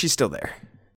 she's still there.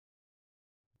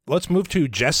 Let's move to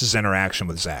Jess's interaction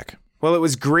with Zach. Well, it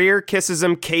was Greer kisses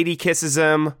him, Katie kisses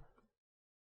him.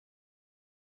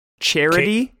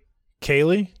 Charity?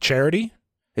 Charity?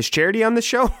 Is Charity on the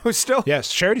show still?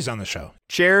 Yes, Charity's on the show.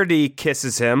 Charity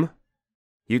kisses him.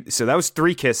 So that was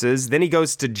 3 kisses. Then he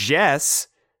goes to Jess.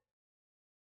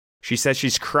 She says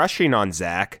she's crushing on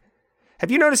Zach.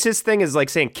 Have you noticed his thing is like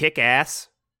saying kick ass?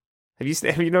 Have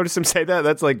you noticed him say that?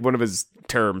 That's like one of his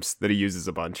terms that he uses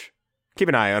a bunch. Keep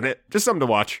an eye on it. Just something to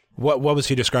watch. What was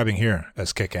he describing here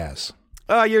as kick ass?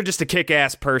 oh, you're just a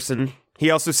kick-ass person.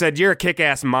 He also said, you're a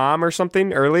kick-ass mom or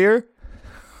something earlier.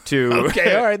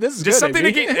 Okay, all right, this is just good, something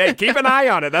to keep an eye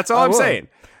on it. That's all I'm saying.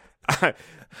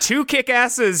 2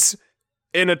 kick-asses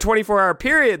in a 24-hour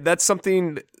period, that's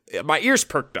something... My ears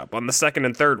perked up on the second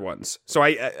and third ones. So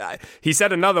he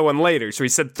said another one later. So he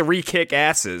said 3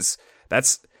 kick-asses.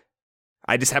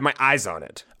 I just have my eyes on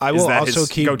it. I will also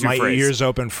keep my phrase? ears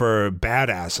open for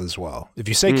badass as well. If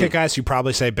you say kick-ass, you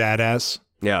probably say badass.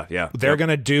 Yeah. They're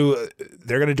gonna do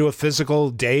a physical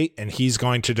date, and he's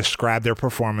going to describe their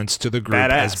performance to the group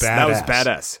as badass. That was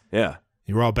badass. Yeah,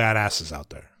 you were all badasses out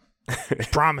there.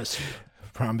 Promise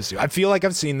you. I feel like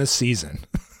I've seen this season.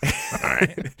 All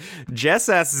right. Jess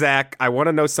asks Zach, I want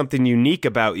to know something unique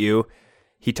about you.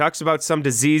 He talks about some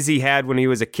disease he had when he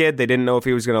was a kid. They didn't know if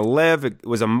he was going to live. It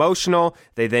was emotional.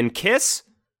 They then kiss.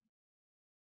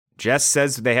 Jess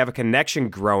says they have a connection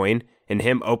growing, and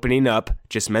him opening up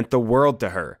just meant the world to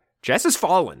her. Jess is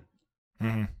falling.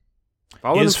 Mm-hmm.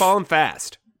 Falling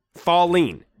fast.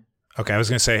 Falling. Okay, I was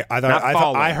going to say,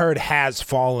 I heard has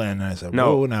fallen. I said,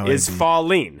 no, whoa, now is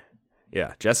falling.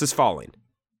 Yeah, Jess is falling.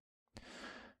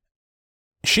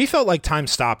 She felt like time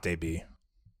stopped, AB.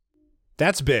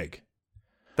 That's big.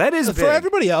 That is big. For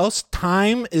everybody else,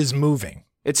 time is moving.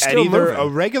 It's at still either moving. a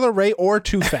regular rate or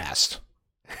too fast.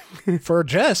 For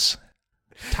Jess,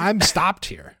 time stopped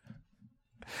here.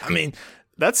 I mean,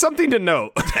 that's something to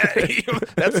note.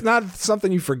 That's not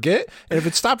something you forget. And if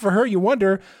it stopped for her, you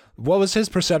wonder, what was his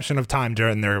perception of time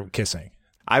during their kissing?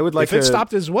 I would like if it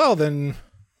stopped as well, then,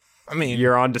 I mean,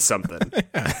 you're on to something.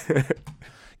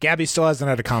 Gabby still hasn't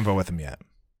had a convo with him yet.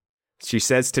 She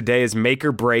says today is make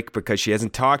or break because she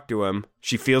hasn't talked to him.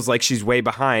 She feels like she's way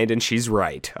behind, and she's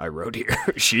right. I wrote here.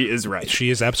 She is right. She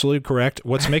is absolutely correct.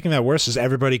 What's making that worse is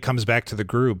everybody comes back to the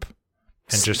group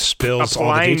and just spills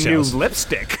all the details. Applying new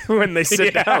lipstick when they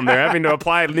sit down. They're having to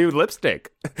apply new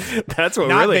lipstick. That's what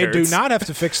really hurts. They do not have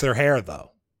to fix their hair,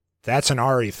 though. That's an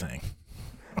Ari thing.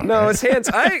 No, his hands.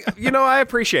 I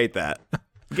appreciate that.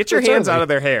 Get your hands out of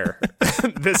their hair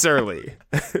this early.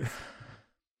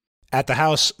 At the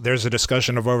house, there's a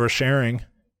discussion of oversharing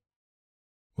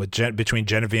between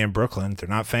Genevieve and Brooklyn. They're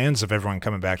not fans of everyone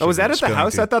coming back. Oh, was that at the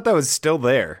house? I thought that was still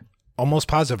there. Almost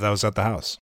positive that was at the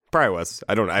house. Probably was.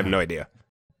 I have no idea.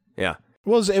 Yeah. It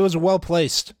was a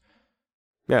well-placed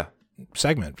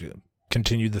segment.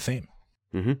 Continued the theme.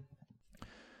 Mm-hmm.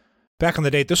 Back on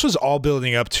the date, this was all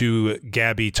building up to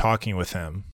Gabby talking with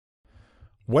him.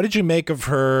 What did you make of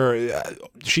her?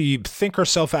 She think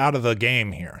herself out of the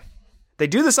game here. They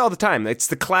do this all the time. It's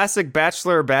the classic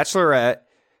bachelor or bachelorette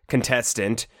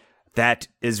contestant that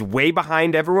is way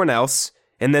behind everyone else,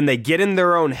 and then they get in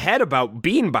their own head about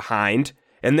being behind,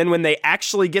 and then when they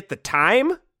actually get the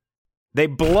time, they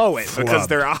blow it because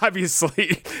they're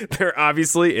obviously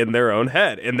in their own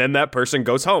head, and then that person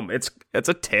goes home. It's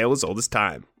a tale as old as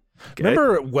time. Okay?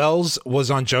 Remember Wells was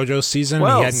on JoJo's season? He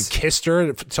hadn't kissed her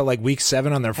until like week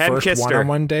 7 on their first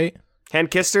one-on-one date. Hand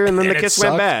kissed her, and then the kiss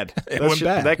went bad.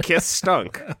 That kiss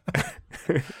stunk.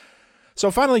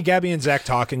 So finally, Gabby and Zach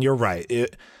talk, and you're right.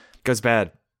 It goes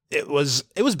bad. It was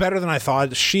better than I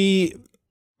thought. She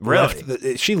left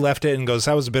it and goes,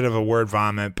 that was a bit of a word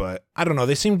vomit, but I don't know.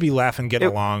 They seem to be laughing, getting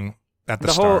along at the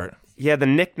start. The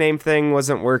nickname thing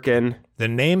wasn't working. The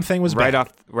name thing was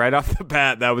bad. Right off the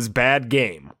bat, that was bad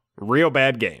game. Real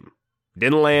bad game.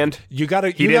 Didn't land. He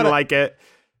didn't like it.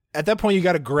 At that point, you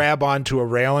got to grab onto a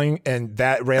railing, and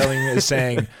that railing is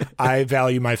saying, I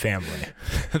value my family.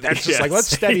 That's just like, let's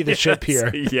steady the ship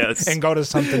here and go to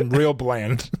something real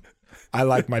bland. I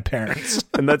like my parents.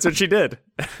 And that's what she did.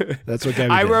 That's what Gabby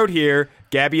did. I wrote here,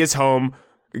 Gabby is home.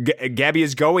 Gabby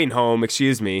is going home,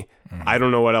 excuse me. I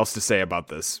don't know what else to say about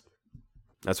this.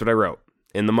 That's what I wrote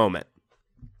in the moment.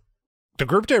 The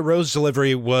group date rose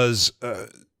delivery was,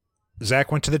 Zach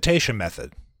went to the Tayshia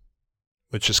method,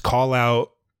 which is call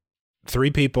out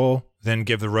 3 people, then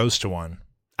give the rose to one.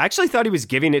 I actually thought he was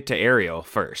giving it to Ariel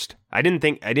first. I didn't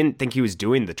think he was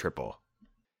doing the triple.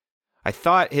 I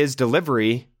thought his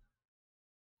delivery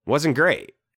wasn't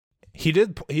great. He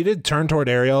did turn toward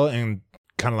Ariel and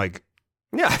kind of like...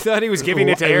 Yeah, I thought he was giving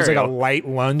it to Ariel. It was like a light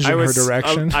lunge in her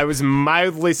direction. I was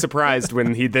mildly surprised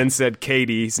when he then said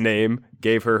Katie's name,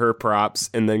 gave her props,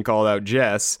 and then called out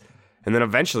Jess, and then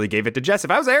eventually gave it to Jess.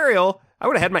 If I was Ariel, I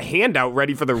would have had my hand out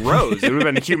ready for the rose. It would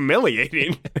have been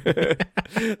humiliating.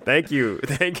 Thank you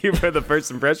for the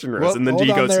first impression, Rose. Well, and then he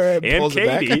goes,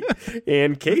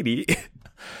 and Katie.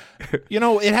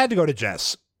 It had to go to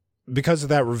Jess because of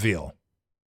that reveal.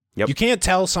 Yep. You can't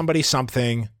tell somebody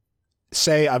something,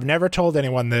 say, I've never told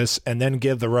anyone this, and then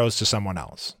give the rose to someone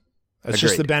else. That's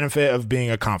just the benefit of being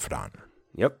a confidant.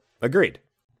 Yep, agreed.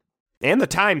 And the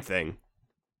time thing.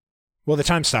 Well, the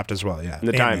time stopped as well, yeah.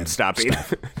 The time stopping.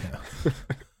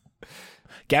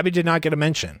 Gabby did not get a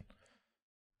mention.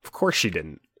 Of course she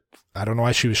didn't. I don't know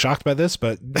why she was shocked by this,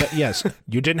 but yes,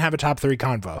 you didn't have a top 3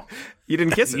 convo. You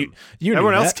didn't kiss him. You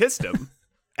Everyone knew else that. kissed him.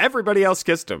 Everybody else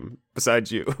kissed him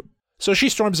besides you. So she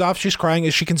storms off. She's crying.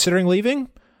 Is she considering leaving?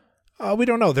 We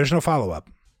don't know. There's no follow-up.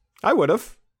 I would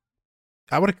have.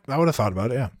 I would have thought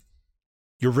about it, yeah.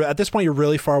 At this point, you're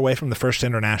really far away from the first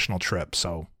international trip,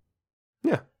 so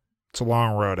yeah, it's a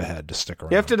long road ahead to stick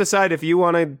around. You have to decide if you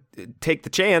want to take the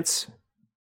chance.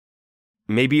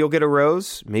 Maybe you'll get a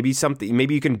rose. Maybe something.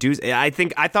 Maybe you can do. I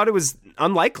thought it was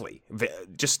unlikely.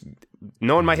 Just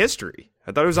knowing my history,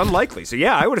 I thought it was unlikely. So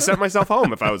yeah, I would have sent myself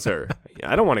home if I was her.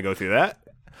 I don't want to go through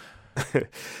that.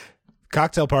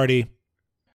 Cocktail party.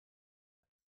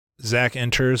 Zach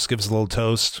enters, gives a little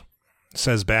toast,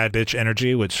 says "bad bitch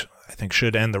energy," which I think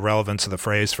should end the relevance of the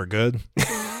phrase for good.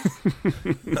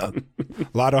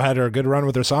 Lotto had her a good run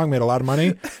with her song, made a lot of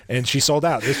money, and she sold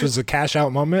out. This was a cash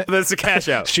out moment. That's a cash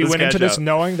out. She went into this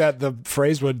knowing that the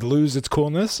phrase would lose its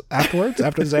coolness afterwards,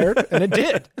 after this aired, and it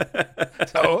did.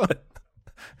 So,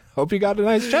 hope you got a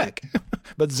nice check.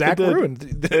 But Zach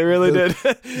ruined. It really did.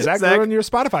 Zach ruined your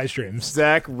Spotify streams.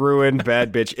 Zach ruined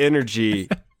bad bitch energy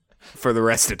for the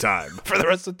rest of time. For the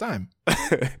rest of the time.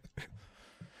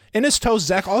 In his toast,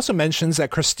 Zach also mentions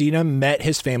that Christina met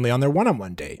his family on their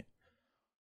one-on-one date.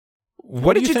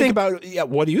 What do you think about? Yeah,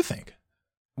 what do you think?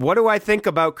 What do I think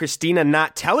about Christina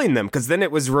not telling them? Because then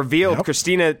it was revealed. Yep.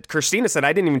 Christina said,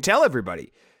 "I didn't even tell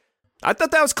everybody." I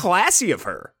thought that was classy of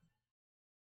her.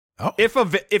 Oh,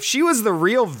 if she was the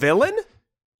real villain,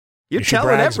 you're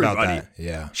telling everybody.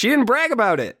 Yeah, she didn't brag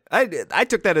about it. I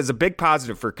took that as a big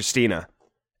positive for Christina.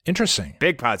 Interesting.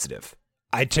 Big positive.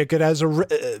 I took it as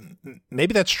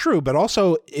maybe that's true, but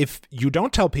also if you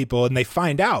don't tell people and they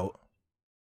find out,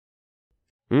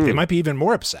 they might be even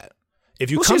more upset. If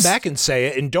you come back and say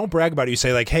it and don't brag about it, you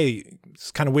say like, "Hey,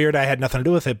 it's kind of weird. I had nothing to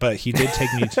do with it, but he did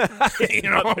take me.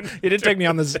 He did take me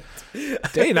on this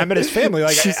date, and I met his family.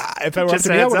 Like, if I were up to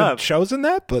me, I would have chosen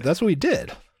that, but that's what he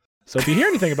did. So if you hear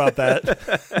anything about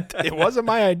that, it wasn't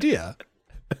my idea."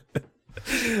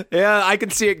 Yeah, I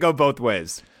can see it go both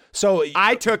ways. So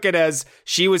I took it as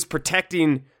she was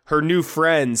protecting her new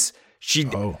friends.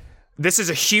 This is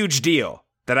a huge deal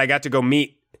that I got to go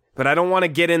meet, but I don't want to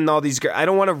get in all these. I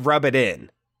don't want to rub it in.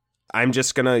 I'm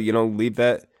just gonna, leave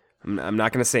that. I'm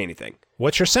not gonna say anything.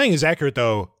 What you're saying is accurate,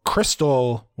 though.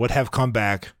 Crystal would have come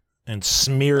back and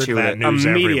smeared that news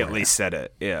immediately everywhere. Said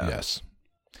it. Yeah. Yes.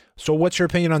 So what's your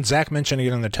opinion on Zach mentioning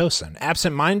it on the toast then?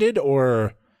 Absent-minded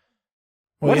or?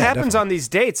 Well, what happens on these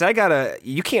dates?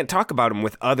 You can't talk about them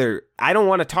with I don't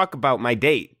want to talk about my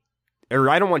date.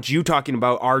 Or I don't want you talking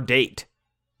about our date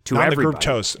to not everybody. In the group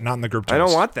toast. Not in the group toast. I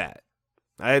don't want that.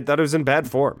 I thought it was in bad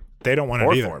form. They don't want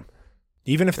it either. Form.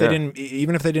 Even if they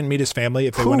didn't meet his family,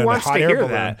 if they went in a hot air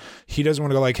balloon, he doesn't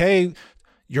want to go like, "Hey,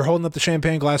 you're holding up the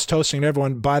champagne glass, toasting to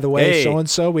everyone. By the way, so and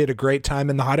so, we had a great time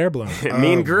in the hot air balloon."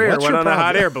 Me and Greer went on a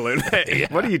hot air balloon.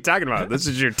 Yeah. What are you talking about? This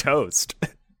is your toast.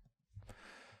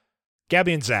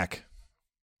 Gabby and Zach,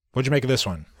 what'd you make of this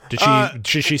one? Did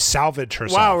she salvage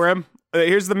herself? Wow, Rem.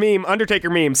 Here's the meme, Undertaker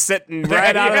meme, sitting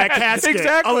right out of that casket,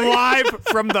 alive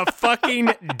from the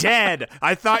fucking dead.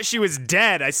 I thought she was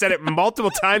dead. I said it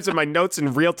multiple times in my notes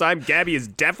in real time. Gabby is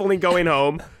definitely going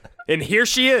home, and here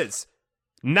she is,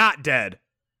 not dead,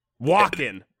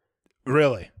 walking.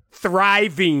 Really?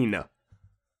 Thriving.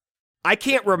 I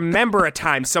can't remember a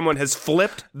time someone has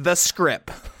flipped the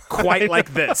script quite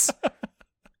like this.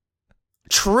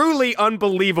 Truly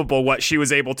unbelievable what she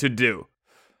was able to do.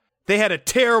 They had a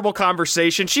terrible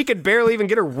conversation. She could barely even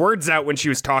get her words out when she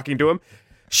was talking to him.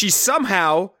 She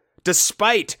somehow,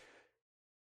 despite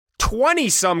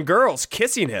 20-some girls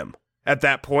kissing him at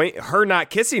that point, her not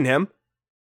kissing him,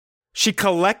 she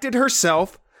collected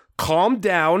herself, calmed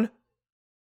down,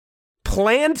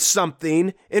 planned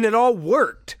something, and it all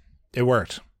worked. It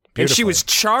worked. And she was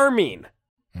charming.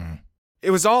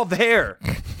 It was all there.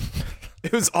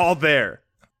 It was all there.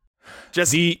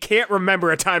 Just can't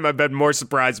remember a time I've been more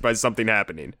surprised by something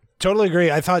happening. Totally agree.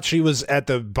 I thought she was at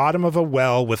the bottom of a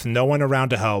well with no one around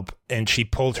to help, and she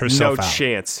pulled herself out. No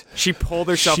chance. She pulled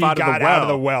herself out of the well. Out of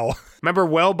the well. Remember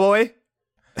Well Boy?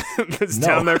 That's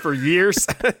down there for years.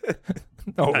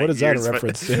 No, what is that a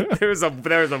reference to? There was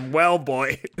a Well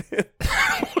Boy.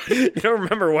 You don't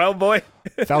remember Well Boy?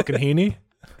 Falcon Heaney?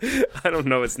 I don't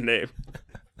know his name.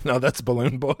 No, that's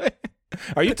Balloon Boy.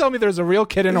 Are you telling me there's a real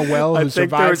kid in a well who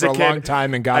survived for a long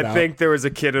time and got out? I think there was a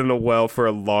kid in a well for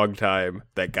a long time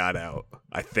that got out.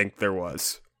 I think there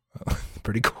was.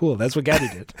 Pretty cool. That's what Gabby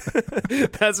did.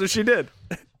 That's what she did.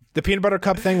 The peanut butter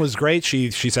cup thing was great.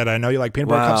 She said, I know you like peanut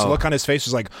butter cups. The look on his face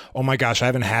was like, oh my gosh, I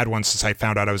haven't had one since I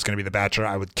found out I was going to be the Bachelor.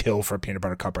 I would kill for a peanut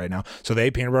butter cup right now. So they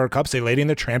ate peanut butter cups. They Lady and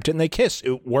the Tramped it and they kissed.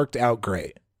 It worked out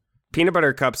great. Peanut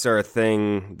butter cups are a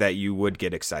thing that you would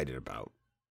get excited about.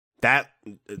 That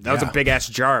was a big ass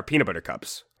jar of peanut butter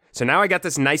cups. So now I got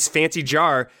this nice fancy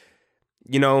jar.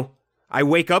 You know, I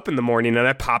wake up in the morning and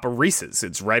I pop a Reese's.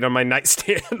 It's right on my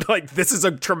nightstand. Like, this is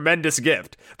a tremendous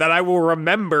gift that I will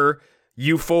remember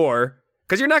you for,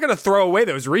 because you're not going to throw away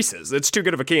those Reese's. It's too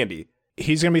good of a candy.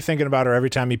 He's going to be thinking about her every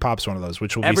time he pops one of those,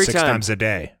 which will be 6 times a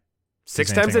day.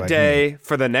 6 times a day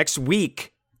for the next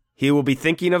week. He will be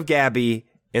thinking of Gabby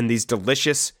in these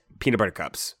delicious peanut butter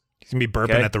cups. He's going to be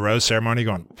burping at the rose ceremony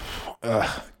going,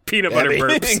 peanut butter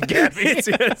burps. Gabby.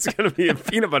 It's going to be a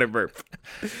peanut butter burp.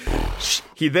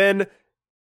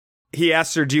 He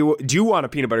asked her, do you want a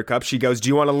peanut butter cup? She goes, do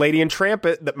you want a Lady and Tramp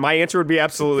it? My answer would be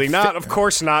absolutely not. Of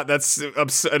course not. That's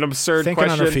an absurd Thinking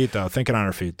question. Thinking on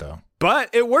her feet, though. But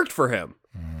it worked for him.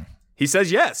 He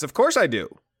says, yes, of course I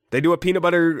do. They do a peanut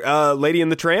butter Lady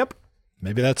and the Tramp.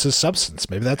 Maybe that's his substance.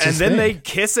 Maybe that's his thing. And then thing. they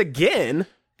kiss again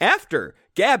after.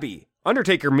 Gabby,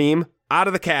 Undertaker meme, out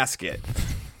of the casket.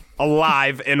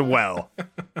 Alive and well.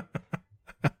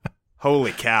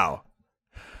 Holy cow.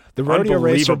 The rodeo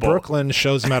racer Brooklyn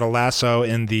shows him at a lasso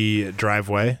in the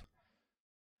driveway.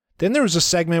 Then there was a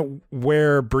segment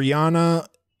where Brianna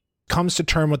comes to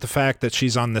terms with the fact that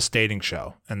she's on this dating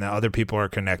show and that other people are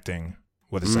connecting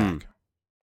with Zach.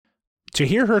 To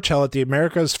hear her tell it, the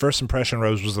America's First Impression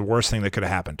Rose was the worst thing that could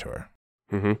have happened to her.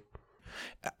 Mm-hmm.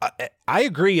 I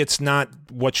agree it's not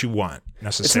what you want,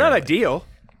 necessarily. It's not ideal.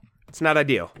 It's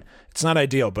not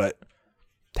ideal, but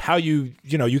how you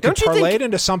could parlay it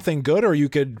into something good, or you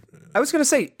could... I was going to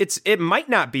say, it might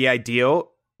not be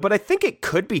ideal, but I think it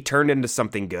could be turned into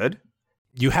something good.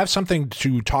 You have something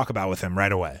to talk about with him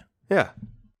right away. Yeah.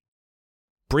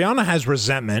 Brianna has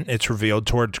resentment, it's revealed,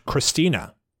 toward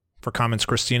Christina for comments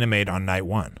Christina made on night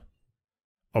one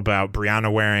about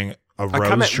Brianna wearing a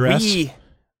rose dress.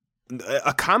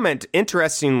 A comment,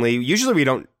 interestingly, usually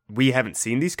we haven't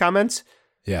seen these comments.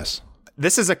 Yes.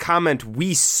 This is a comment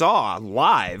we saw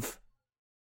live,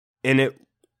 and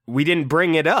we didn't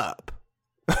bring it up.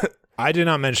 I did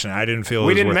not mention it. I didn't feel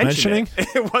it was worth mentioning.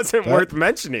 It wasn't worth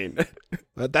mentioning.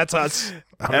 That's us.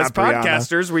 As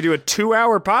podcasters, we do a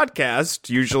 2-hour podcast,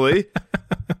 usually.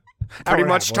 Pretty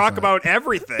much talk about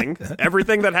everything.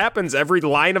 Everything that happens, every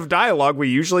line of dialogue we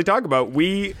usually talk about.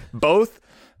 We both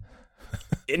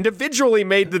individually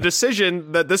made the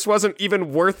decision that this wasn't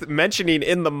even worth mentioning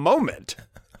in the moment.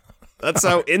 That's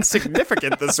how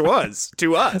insignificant this was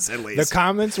to us, at least. The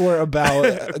comments were about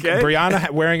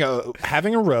Brianna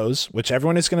having a rose, which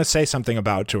everyone is going to say something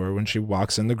about to her when she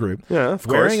walks in the group. Yeah, of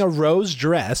course. Wearing a rose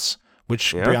dress,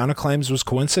 which Brianna claims was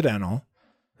coincidental.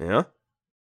 Yeah.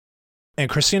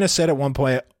 And Christina said at one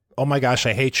point, "Oh my gosh,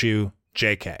 I hate you,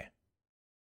 JK."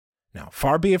 Now,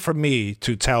 far be it from me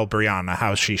to tell Brianna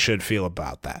how she should feel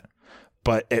about that.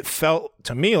 But it felt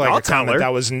to me like a comment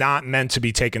that was not meant to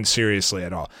be taken seriously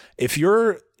at all. If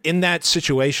you're in that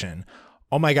situation,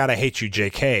 "Oh my God, I hate you,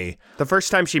 JK." The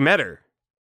first time she met her.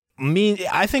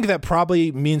 I think that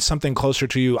probably means something closer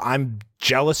to you. I'm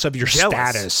jealous of your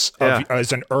status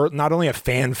as not only a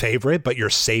fan favorite, but you're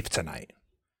safe tonight.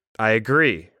 I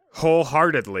agree.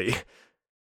 Wholeheartedly.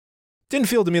 Didn't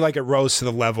feel to me like it rose to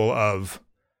the level of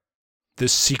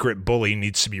this secret bully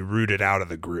needs to be rooted out of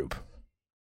the group.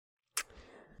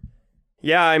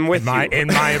 Yeah, I'm with you. In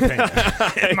my opinion.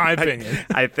 In my opinion.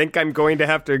 I think I'm going to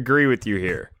have to agree with you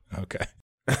here. Okay.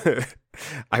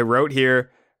 I wrote here,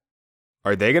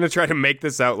 are they going to try to make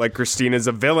this out like Christina's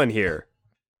a villain here?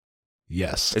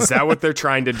 Yes. Is that what they're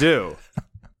trying to do?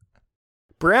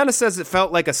 Brianna says it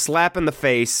felt like a slap in the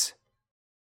face.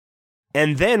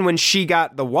 And then when she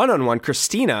got the one-on-one,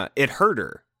 Christina, it hurt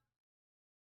her.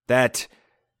 That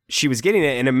she was getting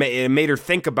it, and it made her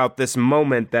think about this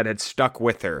moment that had stuck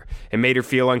with her. It made her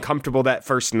feel uncomfortable that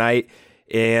first night,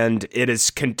 and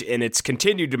it's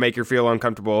continued to make her feel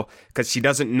uncomfortable because she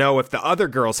doesn't know if the other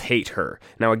girls hate her.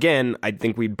 Now, again, I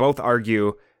think we both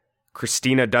argue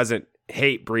Christina doesn't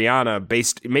hate Brianna.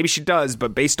 Maybe she does,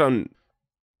 but based on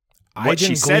what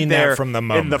she said there from the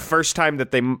moment. In the first time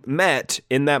that they met,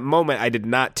 in that moment, I did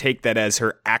not take that as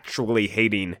her actually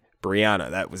hating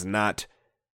Brianna. That was not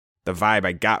the vibe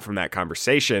I got from that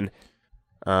conversation.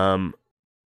 Brianna,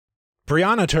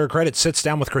 to her credit, sits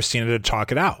down with Christina to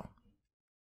talk it out.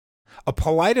 A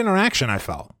polite interaction, I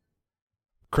felt.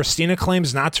 Christina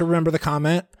claims not to remember the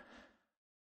comment.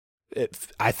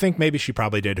 I think maybe she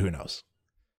probably did. Who knows?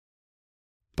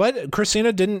 But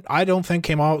Christina didn't, I don't think,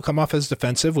 come off as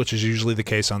defensive, which is usually the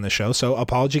case on this show. So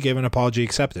apology given, apology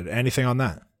accepted. Anything on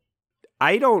that?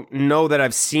 I don't know that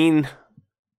I've seen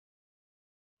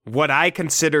what I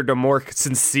considered a more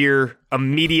sincere,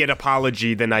 immediate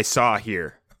apology than I saw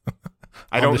here.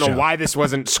 I don't know why this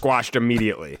wasn't squashed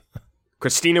immediately.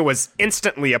 Christina was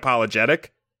instantly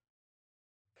apologetic.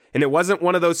 And it wasn't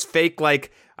one of those fake,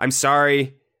 like, I'm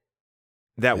sorry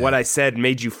that what I said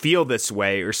made you feel this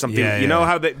way or something. You know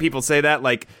how that people say that?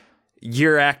 Like,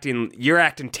 you're acting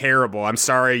terrible. I'm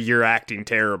sorry you're acting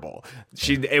terrible.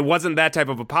 It wasn't that type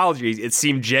of apology. It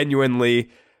seemed genuinely,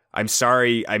 I'm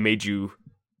sorry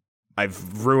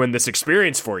I've ruined this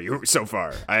experience for you so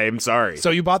far. I am sorry. So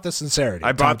you bought the sincerity.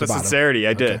 I bought the sincerity.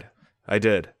 I did. I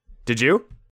did. Did you?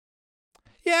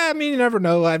 Yeah, I mean, you never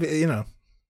know.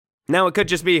 Now it could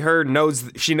just be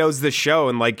she knows this show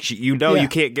and like you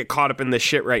can't get caught up in this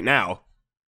shit right now.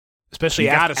 Especially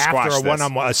after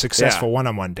a successful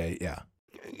one-on-one date, yeah.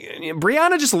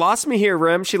 Brianna just lost me here,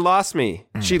 Rim. She lost me.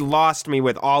 She lost me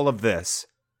with all of this.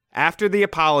 After the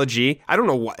apology, I don't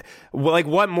know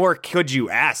what more could you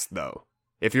ask though,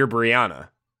 if you're Brianna?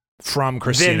 From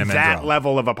Christina Mandrell. That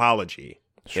level of apology.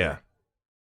 Sure. Yeah.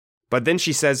 But then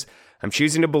she says, I'm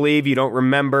choosing to believe you don't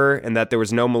remember and that there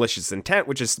was no malicious intent,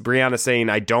 which is Brianna saying,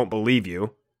 I don't believe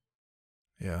you.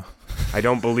 Yeah. I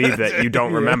don't believe that you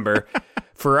don't remember.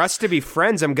 For us to be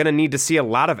friends, I'm going to need to see a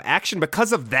lot of action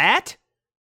because of that.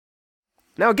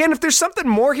 Now, again, if there's something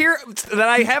more here that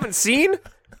I haven't seen,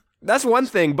 that's one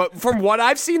thing. But from what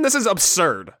I've seen, this is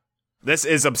absurd. This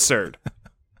is absurd.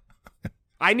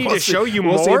 I need to show you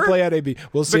more. We'll see it play out, AB.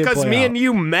 We'll see because it play me out. and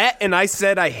you met and I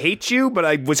said I hate you, but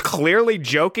I was clearly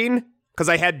joking because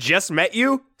I had just met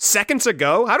you seconds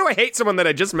ago. How do I hate someone that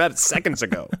I just met seconds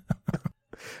ago?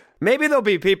 Maybe there'll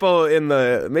be people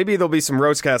maybe there'll be some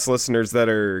Rosecast listeners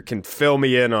that can fill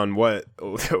me in on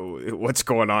what's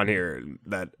going on here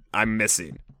that I'm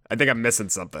missing. I think I'm missing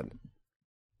something.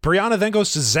 Brianna then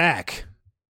goes to Zach.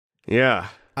 Yeah.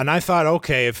 And I thought,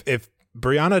 okay, if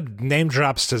Brianna name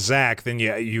drops to Zach, then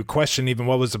you question even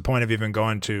what was the point of even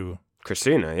going to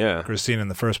Christina in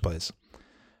the first place.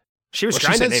 She was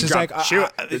trying to name drop. She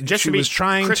was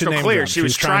trying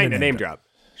to name drop.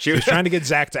 She was trying to get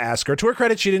Zach to ask her. To her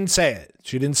credit, she didn't say it.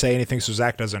 She didn't say anything, so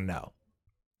Zach doesn't know.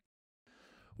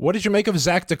 What did you make of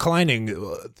Zach declining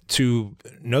to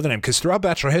know the name? Because throughout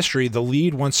Bachelor history, the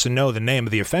lead wants to know the name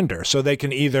of the offender, so they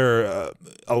can either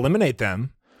eliminate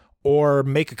them or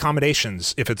make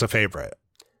accommodations if it's a favorite.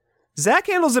 Zach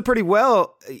handles it pretty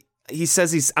well. He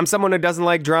says I'm someone who doesn't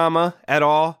like drama at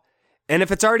all, and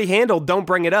if it's already handled, don't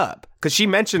bring it up. Because she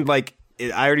mentioned, like,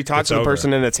 I already talked to the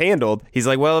person and it's handled. He's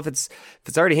like, well, if it's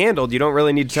already handled, you don't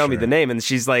really need to tell me the name. And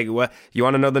she's like, what? You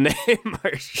want to know the name?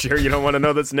 Are you sure you don't want to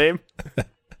know this name?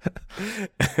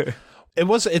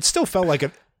 It still felt like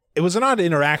it was an odd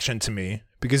interaction to me,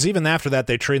 because even after that,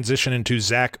 they transition into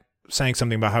Zach saying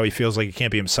something about how he feels like he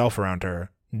can't be himself around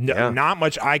her. Not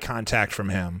much eye contact from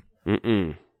him.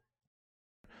 Mm-mm.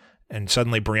 And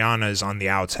suddenly Brianna is on the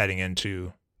outs heading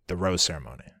into the rose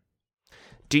ceremony.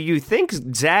 Do you think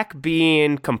Zach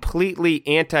being completely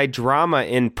anti-drama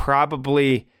and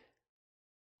probably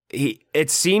it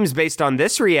seems based on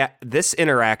this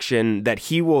interaction that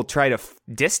he will try to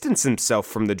distance himself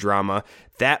from the drama,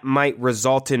 that might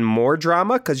result in more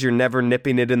drama because you're never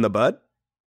nipping it in the bud?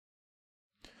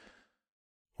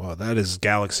 Well, that is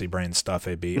galaxy brain stuff,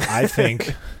 AB. I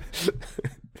think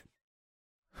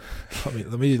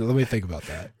let me think about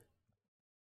that.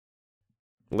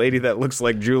 Lady that looks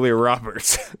like Julia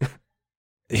Roberts.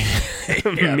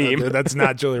 Meme. That's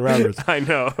not Julia Roberts. I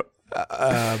know.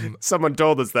 Someone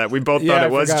told us that. We both thought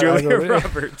it was Julia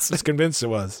Roberts. I was convinced it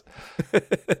was.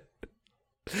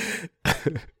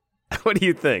 What do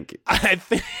you think? I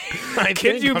think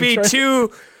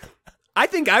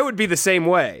I would be the same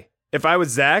way. If I was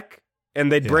Zach and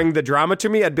they'd bring the drama to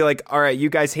me, I'd be like, all right, you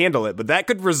guys handle it. But that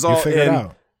could result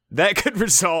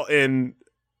in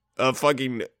a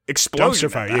fucking explosion.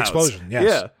 Dumpster fire, explosion. Yes.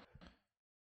 Yeah.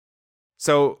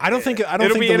 So I don't think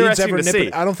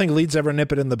leads ever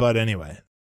nip it in the bud anyway.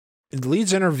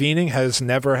 Leads intervening has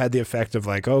never had the effect of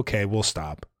like, okay, we'll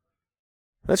stop.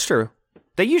 That's true.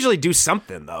 They usually do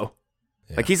something though.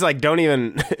 Yeah. Like he's like, don't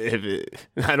even.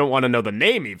 I don't want to know the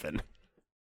name even.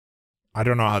 I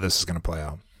don't know how this is going to play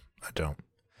out. I don't.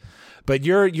 But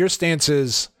your stance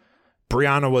is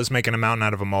Brianna was making a mountain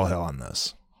out of a molehill on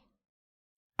this.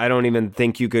 I don't even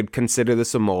think you could consider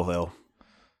this a molehill.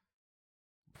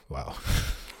 Wow.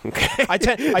 Okay. I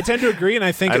tend to agree, and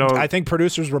I think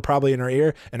producers were probably in her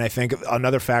ear, and I think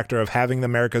another factor of having the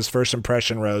America's First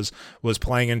Impression rose was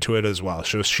playing into it as well.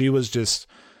 So she was just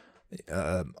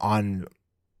on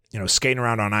skating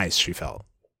around on ice, she felt.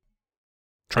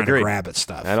 Trying Agreed. to grab at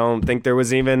stuff. I don't think there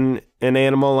was even an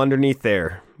animal underneath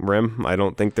there, Rim. I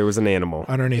don't think there was an animal.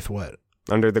 Underneath what?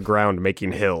 Under the ground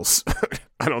making hills.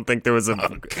 I don't think there was I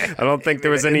don't think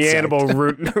there was any animal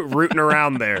rooting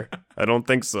around there. I don't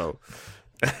think so.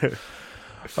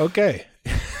 Okay.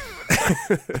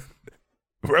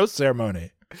 Rose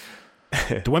ceremony.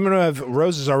 The women who have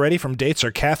roses already from dates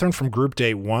are Catherine from Group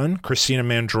Date 1, Christina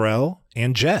Mandrell,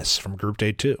 and Jess from Group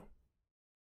Date 2.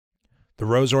 The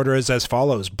rose order is as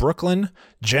follows: Brooklyn,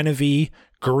 Genevieve,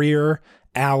 Greer,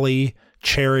 Allie,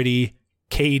 Charity,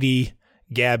 Katie,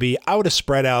 Gabby. I would have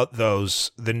spread out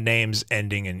the names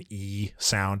ending in E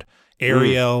sound.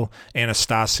 Ariel,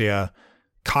 Anastasia,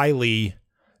 Kylie,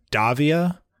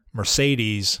 Davia,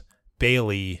 Mercedes,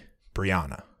 Bailey,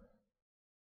 Brianna.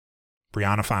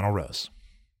 Brianna, final rose.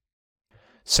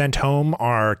 Sent home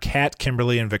are Kat,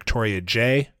 Kimberly, and Victoria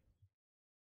J.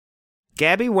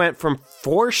 Gabby went from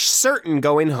for certain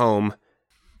going home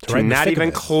to right in the not thick of even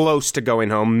it. close to going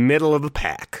home, middle of the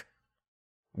pack.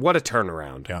 What a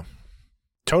turnaround. Yeah.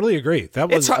 Totally agree. That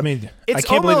was, It's- I mean, I it's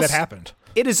can't believe almost- that happened.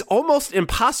 It is almost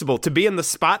impossible to be in the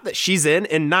spot that she's in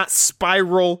and not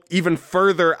spiral even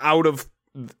further out of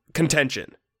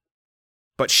contention.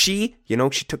 But she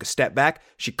took a step back.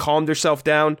 She calmed herself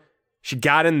down. She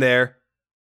got in there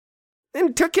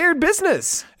and took care of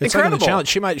business. It's like in Incredible. the challenge.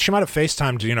 She might have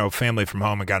FaceTimed, family from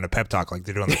home and gotten a pep talk like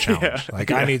they do on the challenge.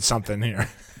 I need something here.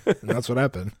 And that's what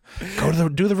happened.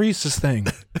 Do the Reese's thing.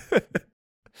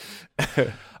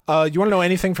 You want to know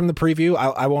anything from the preview?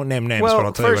 I won't name names, but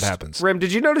I'll tell you what happens. Rim,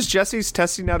 did you notice Jesse's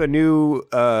testing out a new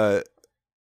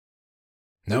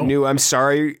No. I'm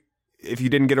sorry if you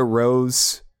didn't get a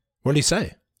rose. What did he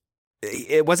say?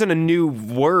 It wasn't a new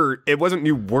word. It wasn't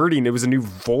new wording. It was a new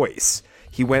voice.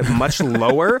 He went much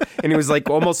lower and he was like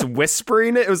almost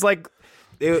whispering it. It was like,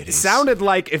 it sounded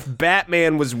like if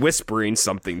Batman was whispering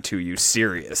something to you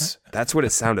serious. That's what it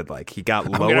sounded like. He got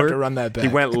lower. I'm gonna have to run that back. He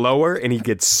went lower and he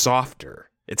gets softer.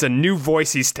 It's a new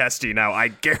voice he's testing now. I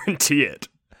guarantee it.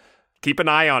 Keep an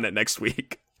eye on it next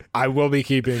week. I will be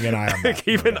keeping an eye on that.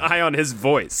 Keep an eye on his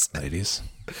voice. Ladies.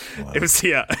 It was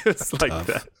like Tough.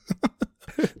 that.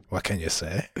 What can you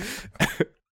say?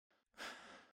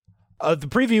 The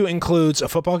preview includes a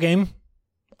football game,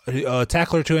 a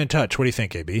tackle or two in touch. What do you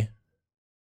think, AB?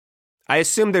 I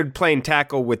assume they're playing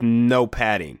tackle with no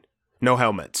padding, no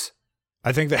helmets.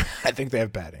 I think they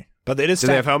have padding, but it is. Do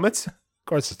they have helmets? Of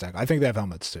course, it's tackle. I think they have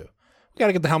helmets too. We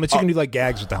gotta get the helmets. You can do like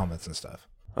gags with the helmets and stuff.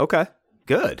 Okay,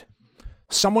 good.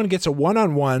 Someone gets a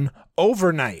one-on-one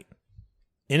overnight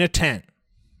in a tent.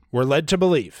 We're led to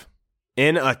believe.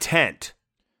 In a tent.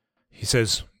 He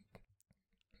says,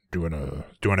 "Do you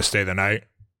wanna stay the night?"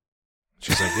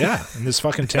 She's like, "Yeah, in this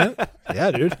fucking tent."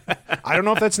 Yeah, dude. I don't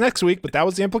know if that's next week, but that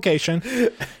was the implication.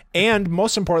 And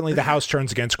most importantly, the house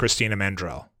turns against Christina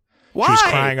Mandrell. Why?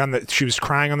 She was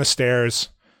crying on the stairs.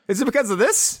 Is it because of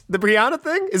this? The Brianna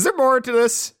thing? Is there more to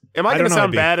this? Am I I going don't to know,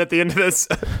 sound AB. bad at the end of this?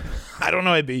 I don't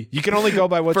know, AB. You can only go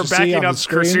by what For you see backing on up the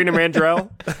screen. Christina Mandrell?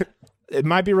 It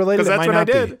might be related. 'Cause It that's might what I not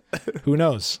did. be. Who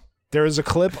knows? There is a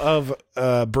clip of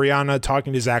Brianna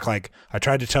talking to Zach like, "I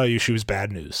tried to tell you she was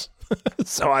bad news."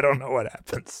 So I don't know what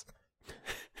happens.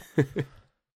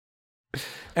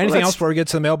 Anything else before we get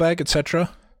to the mailbag,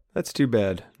 etc.? That's too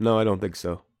bad. No, I don't think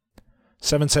so.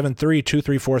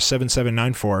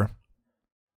 773-234-7794.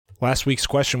 Last week's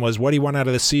question was, what do you want out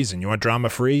of the season? You want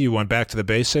drama-free? You want back to the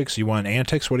basics? You want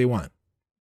antics? What do you want?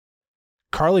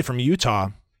 Carly from Utah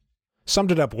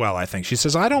summed it up well, I think. She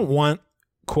says, I don't want,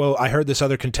 quote, I heard this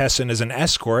other contestant is an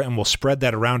escort and will spread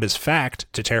that around as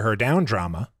fact to tear her down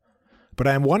drama. But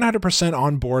I am 100%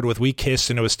 on board with we kissed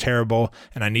and it was terrible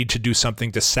and I need to do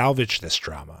something to salvage this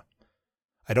drama.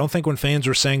 I don't think when fans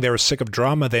were saying they were sick of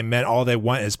drama, they meant all they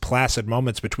want is placid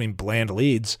moments between bland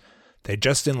leads. They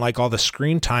just didn't like all the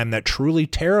screen time that truly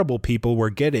terrible people were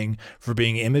getting for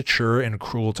being immature and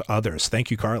cruel to others.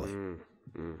 Thank you, Carly.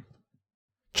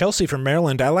 Chelsea from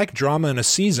Maryland, I like drama in a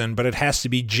season, but it has to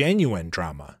be genuine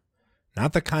drama.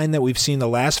 Not the kind that we've seen the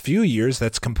last few years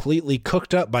that's completely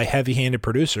cooked up by heavy-handed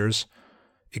producers.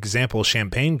 Example,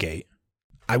 Champagne Gate.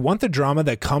 I want the drama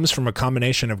that comes from a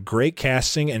combination of great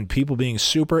casting and people being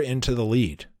super into the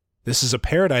lead. This is a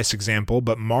Paradise example,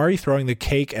 but Mari throwing the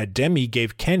cake Demi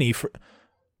gave Kenny for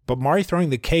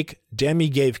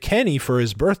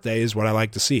his birthday is what I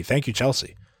like to see. Thank you,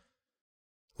 Chelsea.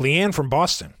 Leanne from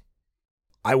Boston.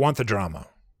 I want the drama.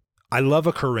 I love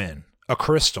a Corinne, a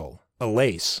Crystal, a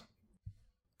Lace.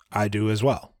 I do as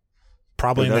well.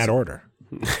 Probably in that order.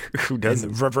 Who In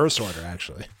doesn't? reverse order,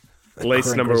 actually. Lace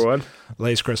Corinne, number Crystal- one.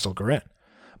 Lace, Crystal, Corinne.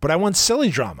 But I want silly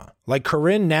drama, like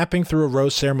Corinne napping through a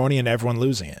rose ceremony and everyone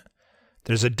losing it.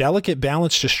 There's a delicate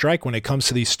balance to strike when it comes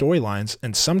to these storylines,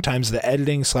 and sometimes the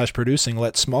editing/producing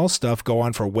lets small stuff go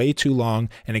on for way too long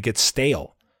and it gets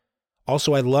stale.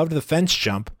 Also, I loved the fence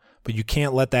jump, but you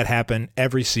can't let that happen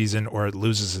every season or it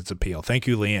loses its appeal. Thank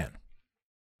you, Leanne.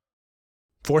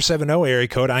 470 area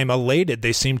code, I'm elated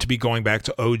they seem to be going back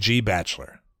to OG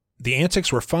Bachelor. The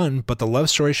antics were fun, but the love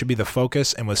story should be the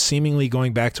focus, and with seemingly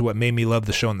going back to what made me love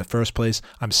the show in the first place,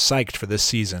 I'm psyched for this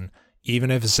season,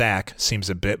 even if Zach seems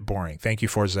a bit boring. Thank you,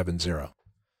 470.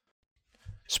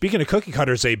 Speaking of cookie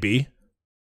cutters, AB,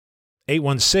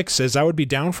 816 says, I would be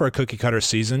down for a cookie cutter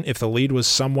season if the lead was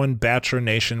someone Bachelor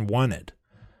Nation wanted.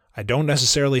 I don't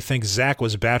necessarily think Zach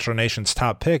was Bachelor Nation's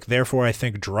top pick, therefore I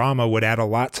think drama would add a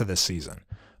lot to this season.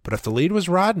 But if the lead was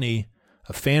Rodney,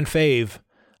 a fan fave,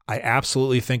 I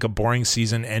absolutely think a boring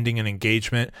season ending an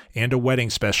engagement and a wedding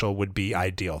special would be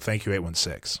ideal. Thank you,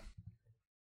 816.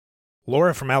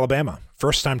 Laura from Alabama,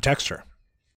 first-time texter.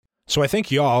 So I think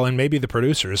y'all, and maybe the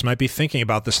producers, might be thinking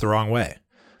about this the wrong way.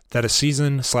 That a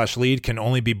season/lead can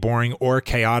only be boring or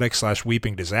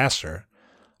chaotic/weeping disaster.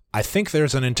 I think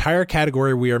there's an entire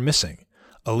category we are missing.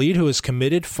 A lead who is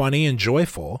committed, funny, and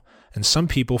joyful, and some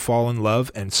people fall in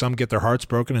love, and some get their hearts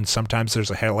broken, and sometimes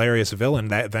there's a hilarious villain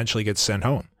that eventually gets sent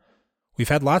home. We've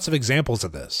had lots of examples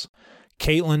of this.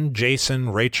 Caitlin, Jason,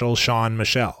 Rachel, Sean,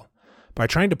 Michelle. By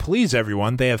trying to please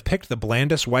everyone, they have picked the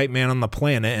blandest white man on the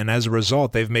planet, and as a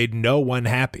result, they've made no one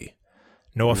happy.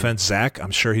 No offense, Zach,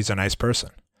 I'm sure he's a nice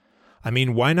person. I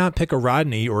mean, why not pick a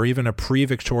Rodney or even a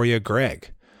pre-Victoria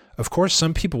Greg? Of course,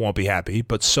 some people won't be happy,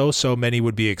 but so many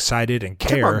would be excited and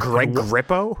care. Talking about Greg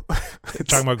Grippo?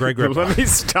 Talking about Greg Grippo. Let me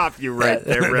stop you right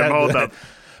there, Rim. Hold up.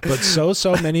 But so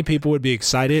many people would be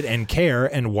excited and care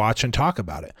and watch and talk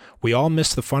about it. We all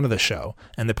miss the fun of the show,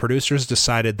 and the producers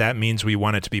decided that means we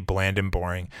want it to be bland and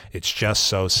boring. It's just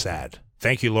so sad.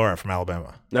 Thank you, Laura from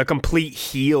Alabama. A complete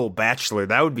heel Bachelor,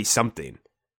 that would be something.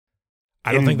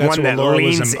 I don't think that's what Laura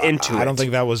was into. I don't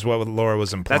think that was what Laura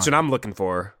was implying. That's what I'm looking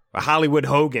for. A Hollywood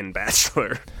Hogan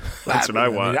Bachelor. That's what I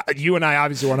want. You and I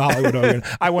obviously want Hollywood Hogan.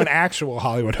 I want actual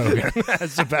Hollywood Hogan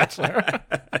as the Bachelor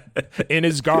in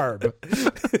his garb.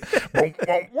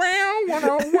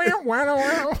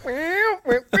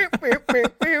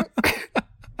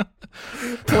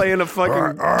 Playing a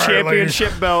fucking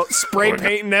championship belt, spray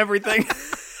painting everything.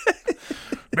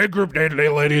 Big group day today,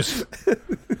 ladies.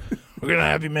 We're going to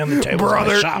have you man the table.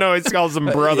 Brother. No, he calls him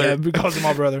brother. Yeah, he calls him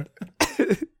all brother.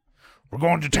 We're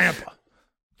going to Tampa.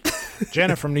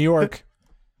 Jenna from New York.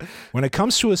 When it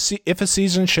comes to if a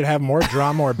season should have more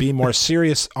drama or be more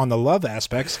serious on the love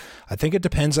aspects, I think it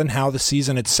depends on how the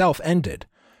season itself ended.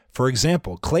 For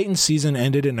example, Clayton's season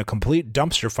ended in a complete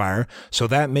dumpster fire, so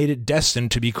that made it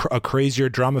destined to be a crazier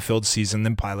drama-filled season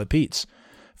than Pilot Pete's.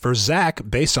 For Zach,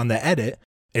 based on the edit,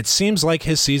 it seems like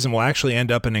his season will actually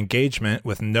end up in engagement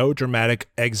with no dramatic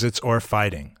exits or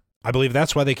fighting. I believe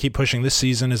that's why they keep pushing this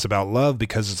season is about love,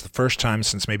 because it's the first time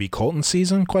since maybe Colton's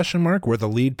season, where the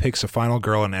lead picks a final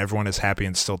girl and everyone is happy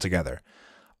and still together.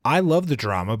 I love the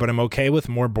drama, but I'm okay with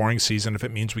more boring season if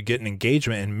it means we get an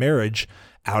engagement and marriage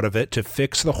out of it to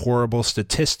fix the horrible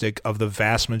statistic of the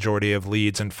vast majority of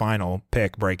leads and final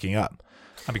pick breaking up.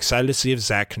 I'm excited to see if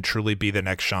Zach can truly be the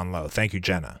next Sean Lowe. Thank you,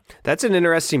 Jenna. That's an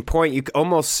interesting point.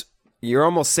 You're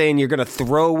almost saying you're going to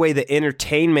throw away the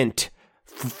entertainment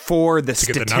for the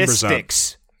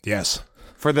statistics. Yes.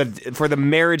 For the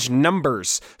marriage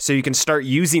numbers, so you can start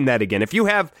using that again. If you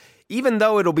have, even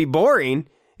though it'll be boring,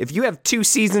 if you have 2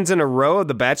 seasons in a row of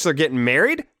The Bachelor getting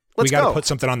married, let's go. We got to put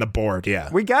something on the board, yeah.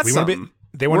 We got something.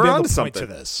 They want to be able to point to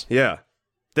this. Yeah.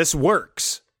 This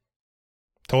works.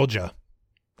 Told you.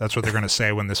 That's what they're going to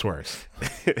say when this works.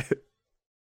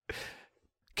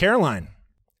 Caroline.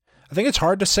 I think it's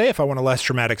hard to say if I want a less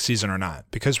dramatic season or not,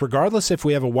 because regardless if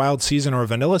we have a wild season or a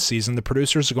vanilla season, the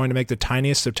producers are going to make the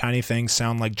tiniest of tiny things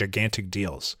sound like gigantic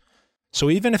deals. So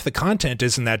even if the content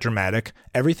isn't that dramatic,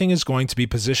 everything is going to be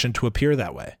positioned to appear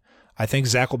that way. I think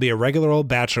Zach will be a regular old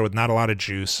bachelor with not a lot of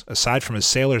juice, aside from his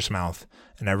sailor's mouth,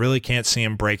 and I really can't see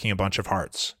him breaking a bunch of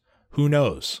hearts. Who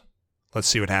knows? Let's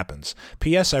see what happens.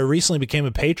 P.S. I recently became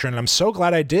a patron, and I'm so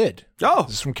glad I did. Oh.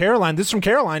 This is from Caroline.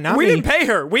 Not we me. Didn't pay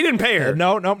her.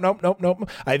 Nope.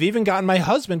 I've even gotten my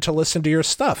husband to listen to your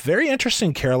stuff. Very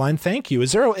interesting, Caroline. Thank you.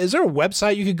 Is there a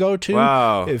website you could go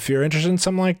to if you're interested in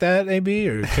something like that, AB,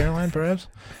 or Caroline, perhaps?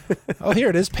 Oh, here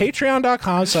it is.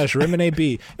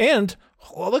 Patreon.com/RimandAB. And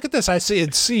Well, look at this. I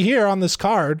see here on this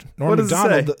card, Norm What does it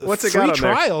McDonald. say? What's it got on free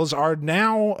there? trials are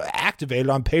now activated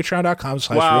on patreon.com/.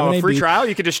 Wow, a free trial?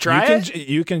 You can just try it?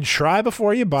 You can try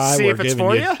before you buy. See We're if it's giving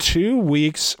for you you? 2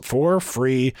 weeks for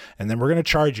free, and then we're going to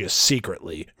charge you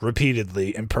secretly,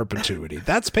 repeatedly, in perpetuity.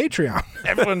 That's Patreon.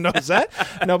 Everyone knows that.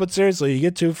 No, but seriously, you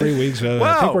get 2 free weeks.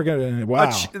 I think we're going to,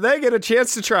 wow. They get a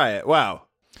chance to try it. Wow.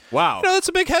 That's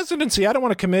a big hesitancy. I don't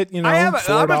want to commit, I'm gonna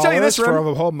tell you this, $4 for Rem.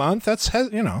 a whole month. That's,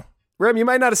 Rem, you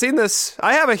might not have seen this.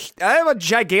 I have a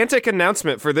gigantic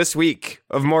announcement for this week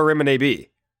of More Rim and AB.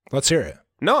 Let's hear it.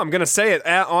 No, I'm going to say it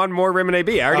on More Rim and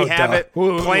AB. I already have it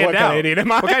planned what out. Kind of idiot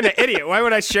am I? What kind of idiot? Why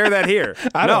would I share that here?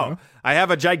 I don't know. I have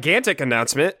a gigantic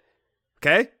announcement.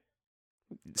 Okay?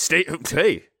 Stay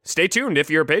tuned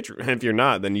if you're a patron. If you're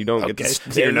not, then you don't get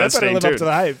to. You're not staying live tuned. up to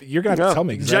the hype. You're going to have to tell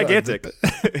me. Gigantic.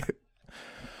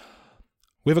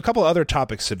 We have a couple other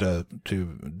topics to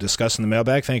discuss in the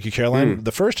mailbag. Thank you, Caroline.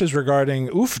 The first is regarding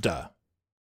UFDA.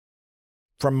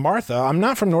 From Martha, I'm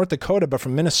not from North Dakota, but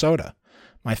from Minnesota.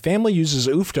 My family uses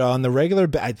UFDA on the regular,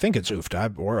 I think it's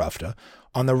UFDA or UFDA,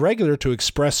 on the regular to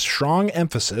express strong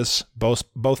emphasis,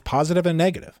 both positive and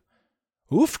negative.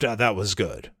 UFDA, that was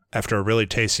good. After a really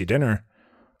tasty dinner.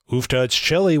 UFDA, it's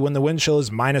chilly when the wind chill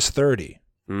is -30.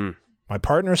 My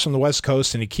partner's from the West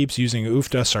Coast, and he keeps using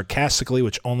UFDA sarcastically,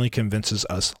 which only convinces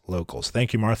us locals.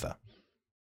 Thank you, Martha.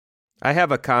 I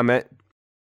have a comment.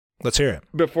 Let's hear it.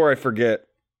 Before I forget.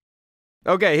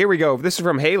 Okay, here we go. This is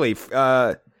from Haley.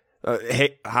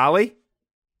 Holly?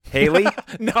 Haley?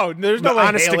 No, there's no way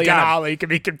honest to Haley God. and Holly can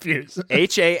be confused.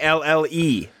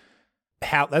 Halle.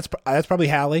 That's probably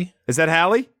Hallie. Is that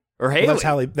Hallie? Or Haley? Well, that's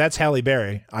Hallie. That's Halle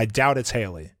Berry. I doubt it's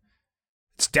Haley.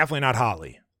 It's definitely not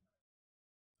Holly.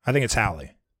 I think it's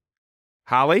Hallie.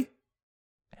 Holly?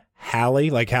 Hallie,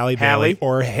 like Halle Berry,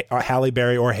 or Halle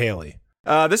Berry or Haley.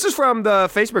 This is from the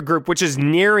Facebook group, which is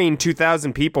nearing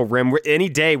 2,000 people. Rim, any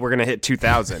day we're gonna hit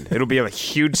 2,000. It'll be a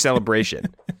huge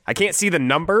celebration. I can't see the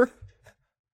number,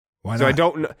 Why not? so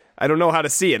I don't know how to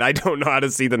see it. I don't know how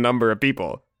to see the number of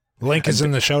people. Link is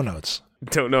in the show notes.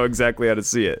 Don't know exactly how to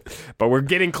see it, but we're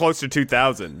getting close to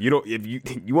 2,000. If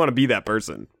you want to be that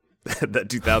person, that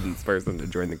 2,000th person to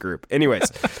join the group. Anyways,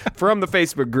 from the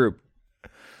Facebook group,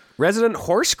 resident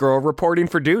horse girl reporting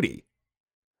for duty.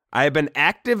 I have been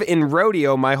active in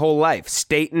rodeo my whole life,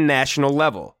 state and national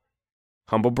level.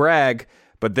 Humble brag,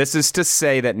 but this is to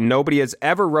say that nobody has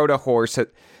ever rode a horse.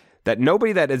 That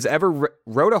nobody that has ever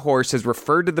rode a horse has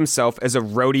referred to themselves as a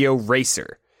rodeo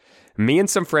racer. Me and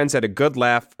some friends had a good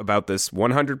laugh about this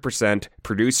 100%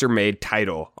 producer-made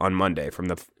title on Monday.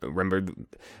 Remember,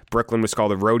 Brooklyn was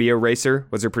called a rodeo racer,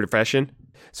 was her profession?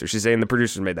 So she's saying the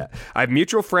producers made that. I have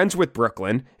mutual friends with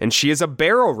Brooklyn, and she is a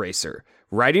barrel racer,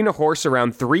 riding a horse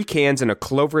around 3 cans in a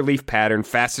cloverleaf pattern,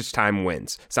 fastest time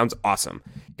wins. Sounds awesome.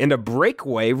 And a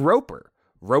breakaway roper.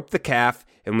 Rope the calf,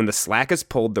 and when the slack is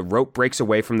pulled, the rope breaks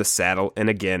away from the saddle, and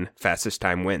again, fastest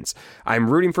time wins.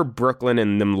 I'm rooting for Brooklyn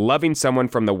and them loving someone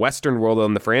from the Western world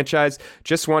on the franchise.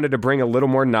 Just wanted to bring a little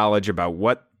more knowledge about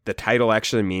what the title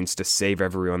actually means to save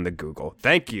everyone the Google.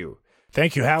 Thank you.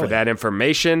 Thank you, Hallie. For that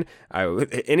information.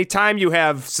 Anytime you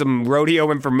have some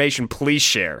rodeo information, please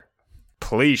share.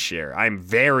 Please share. I'm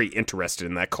very interested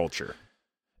in that culture.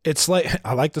 It's like,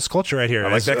 I like this culture right here.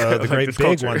 I like that. The great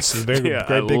big ones. The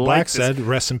great big black said,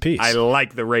 rest in peace. I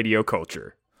like the radio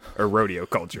culture. Or rodeo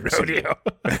culture. Rodeo.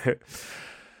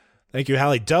 Thank you,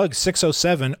 Hallie. Doug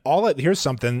 607. Here's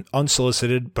something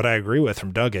unsolicited, but I agree with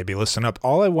from Doug. AB, listen up.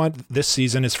 All I want this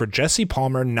season is for Jesse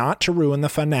Palmer not to ruin the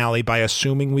finale by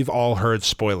assuming we've all heard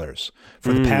spoilers.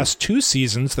 For the past 2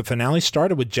 seasons, the finale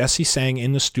started with Jesse saying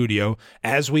in the studio,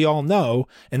 as we all know,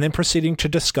 and then proceeding to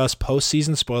discuss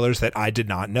postseason spoilers that I did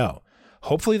not know.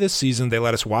 Hopefully this season they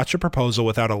let us watch a proposal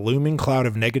without a looming cloud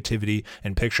of negativity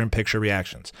and picture-in-picture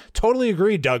reactions. Totally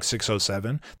agree, Doug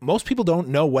 607. Most people don't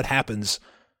know what happens.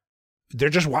 They're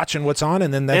just watching what's on,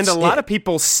 and then that's And a lot of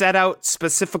people set out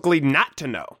specifically not to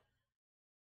know.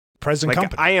 Present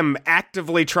company. I am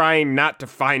actively trying not to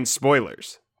find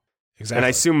spoilers. Exactly. And I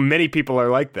assume many people are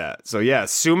like that. So yeah,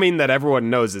 assuming that everyone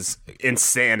knows is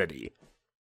insanity.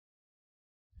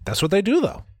 That's what they do,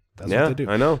 though. That's what they do.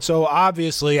 I know. So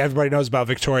obviously everybody knows about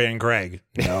Victoria and Greg.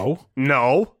 No.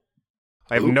 No.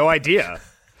 I have no idea.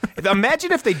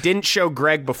 Imagine if they didn't show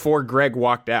Greg before Greg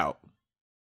walked out.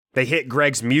 They hit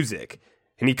Greg's music,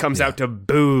 and he comes out to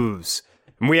booze.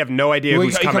 And we have no idea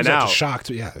who's coming out. Shocked.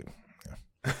 Yeah.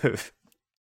 Would have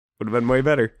been way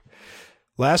better.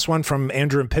 Last one from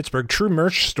Andrew in Pittsburgh. True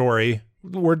merch story.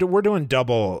 We're doing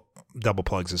double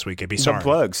plugs this week. AB, sorry. Double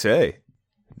plugs, hey.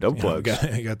 No plugs.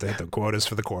 You got to hit the quotas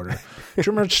for the quarter.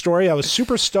 True merch story. I was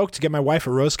super stoked to get my wife a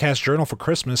Rosecast journal for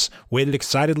Christmas, waited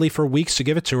excitedly for weeks to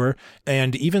give it to her,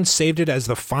 and even saved it as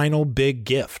the final big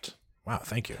gift. Wow,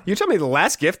 thank you. You tell me the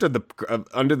last gift of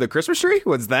under the Christmas tree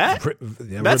was that?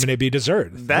 Ribbon be dessert.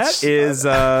 That is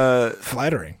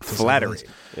flattering. Flattering.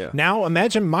 Yeah. Now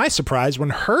imagine my surprise when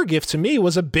her gift to me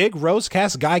was a big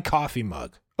Rosecast Guy coffee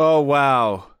mug. Oh,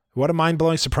 wow. What a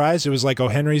mind-blowing surprise. It was like O.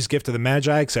 Henry's Gift of the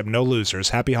Magi, except no losers.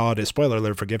 Happy holiday. Spoiler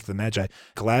alert for Gift of the Magi.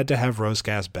 Glad to have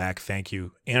Rosecast back. Thank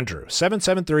you, Andrew.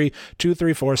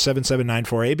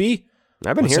 773-234-7794. AB?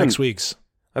 I've been hearing 6 weeks.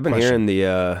 I've been hearing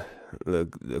the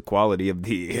quality of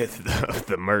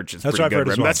the merch is That's pretty what I've good. heard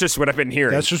as well. That's just what I've been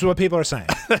hearing. That's just what people are saying.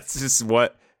 That's just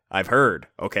what I've heard,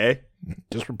 okay?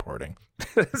 Just reporting.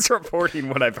 It's reporting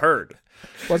what I've heard.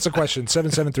 What's the question?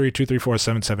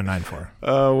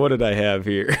 773-234-7794. What did I have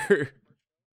here?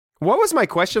 What was my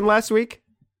question last week?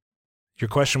 Your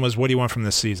question was, what do you want from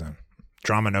this season?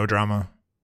 Drama, no drama?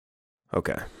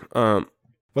 Okay.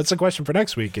 What's the question for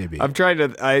next week, AB? I'm trying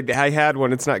to... I had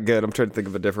one. It's not good. I'm trying to think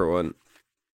of a different one.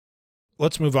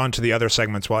 Let's move on to the other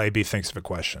segments while AB thinks of a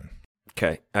question.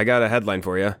 Okay. I got a headline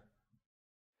for you.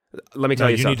 Let me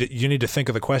tell you something. You need to think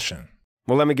of the question.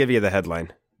 Well, let me give you the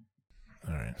headline.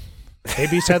 All right.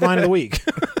 AB's headline of the week.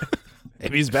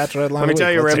 AB's Bachelor headline Let me of the tell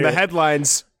week. you, Let's Rim, hear the it.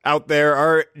 headlines out there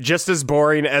are just as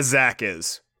boring as Zach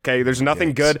is. Okay, there's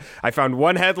nothing Yikes. good. I found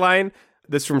one headline.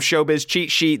 This from Showbiz Cheat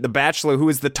Sheet. The Bachelor, who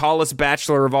is the tallest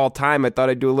bachelor of all time. I thought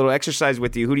I'd do a little exercise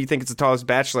with you. Who do you think is the tallest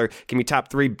bachelor? Give me top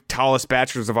 3 tallest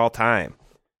bachelors of all time.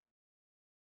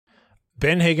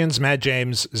 Ben Higgins, Matt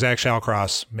James, Zach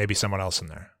Shallcross, maybe someone else in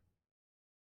there.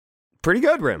 Pretty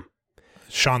good, Rim.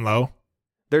 Sean Lowe.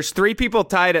 There's 3 people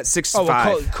tied at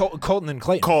 6'5". Colton and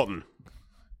Clayton. Colton.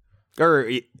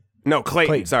 No,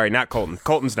 Clayton. Sorry, not Colton.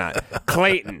 Colton's not.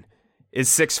 Clayton is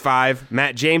 6'5".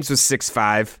 Matt James was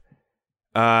 6'5".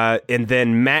 And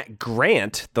then Matt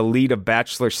Grant, the lead of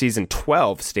Bachelor Season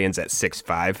 12, stands at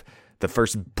 6'5". The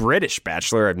first British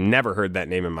Bachelor. I've never heard that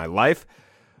name in my life.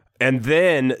 And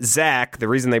then Zach, the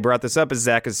reason they brought this up is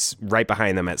Zach is right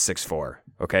behind them at 6'4".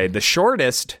 Okay, the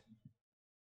shortest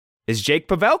is Jake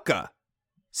Pavelka.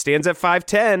 Stands at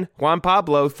 5'10". Juan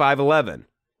Pablo, 5'11".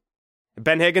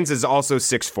 Ben Higgins is also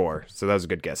 6'4", so that was a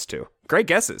good guess, too. Great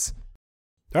guesses.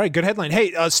 All right, good headline.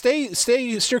 Hey,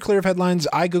 steer clear of headlines.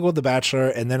 I Googled The Bachelor,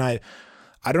 and then I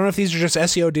don't know if these are just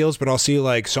SEO deals, but I'll see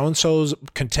like so-and-so's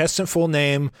contestant full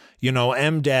name,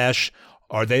 M dash.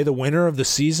 Are they the winner of the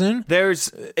season?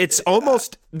 First of all,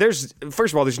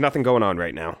 there's nothing going on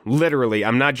right now. Literally,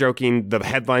 I'm not joking. The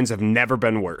headlines have never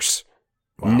been worse.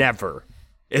 Wow. Never.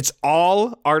 It's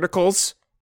all articles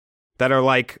that are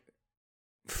like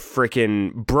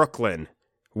freaking Brooklyn.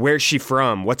 Where's she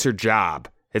from? What's her job?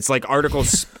 It's like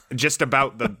articles just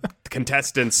about the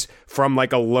contestants from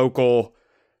like a local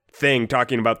thing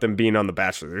talking about them being on The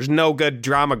Bachelor. There's no good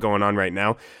drama going on right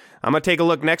now. I'm going to take a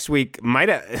look next week.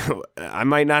 I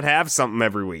might not have something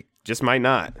every week. Just might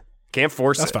not. Can't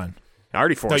force it. That's fine. I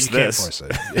already forced this.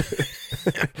 Can't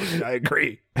force it. I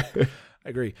agree. All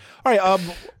right.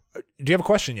 Do you have a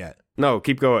question yet? No,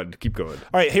 keep going. All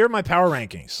right. Here are my power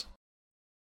rankings.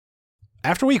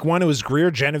 After week 1, it was Greer,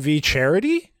 Genevieve,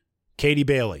 Charity, Katie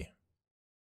Bailey.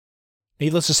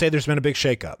 Needless to say, there's been a big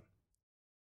shakeup.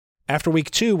 After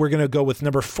week 2, we're going to go with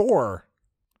number 4,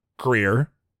 Greer.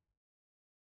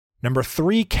 Number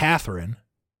 3, Catherine.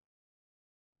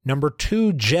 Number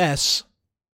 2, Jess.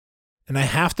 And I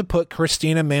have to put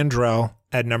Christina Mandrell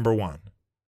at number 1.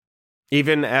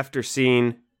 Even after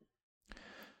seeing...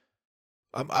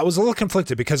 I was a little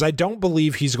conflicted because I don't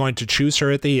believe he's going to choose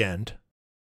her at the end.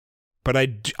 But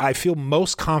I feel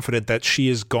most confident that she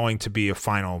is going to be a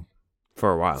final...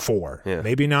 For a while. 4. Yeah.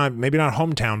 Maybe not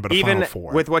hometown, but a final 4.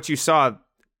 Even with what you saw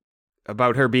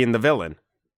about her being the villain.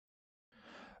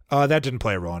 That didn't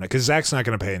play a role in it because Zach's not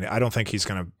going to pay any. I think he's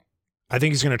going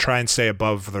to try and stay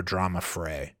above the drama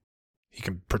fray. He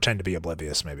can pretend to be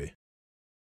oblivious, maybe.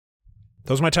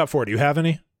 Those are my top 4. Do you have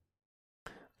any?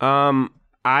 I'm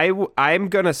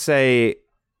going to say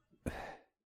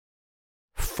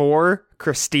 4,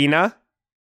 Christina.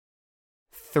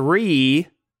 3,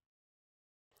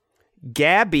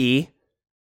 Gabby.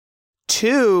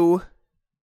 2.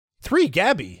 3,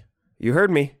 Gabby. You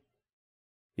heard me.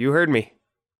 2.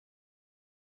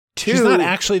 She's not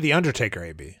actually the Undertaker,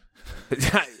 AB.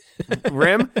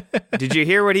 Rim, did you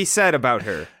hear what he said about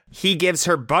her? He gives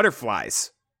her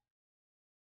butterflies.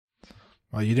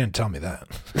 Well, you didn't tell me that.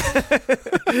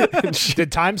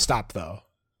 Did time stop, though?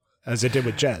 As it did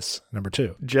with Jess, number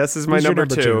 2. Jess is my number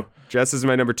 2. Jess is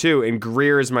my number 2, and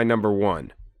Greer is my number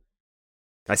 1.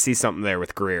 I see something there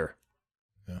with Greer.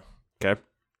 Yeah. Okay.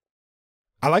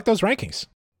 I like those rankings.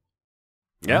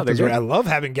 Yeah, they're good. I love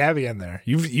having Gabby in there.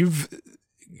 You've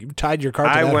tied your card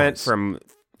to I that went horse. from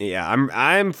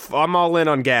I'm all in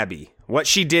on Gabby. What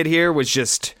she did here was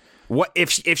just what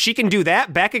if she can do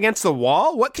that back against the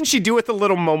wall, what can she do with a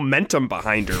little momentum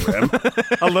behind her, Rim?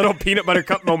 A little peanut butter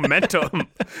cup momentum.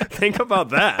 Think about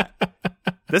that.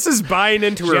 This is buying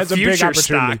into her future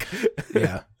stock.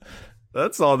 Yeah.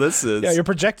 That's all this is. Yeah, you're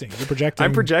projecting.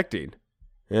 I'm projecting.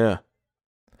 Yeah.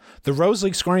 The Rose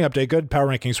League scoring update, good power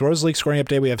rankings. Rose League scoring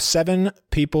update, we have 7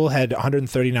 people had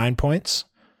 139 points.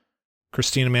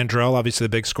 Christina Mandrell, obviously the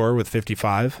big scorer with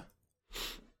 55.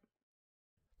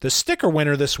 The sticker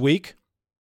winner this week,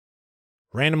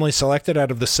 randomly selected out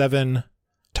of the 7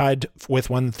 tied with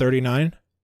 139,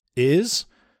 is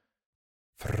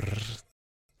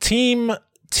Team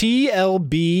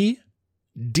TLB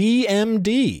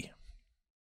DMD.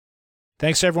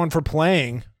 Thanks to everyone for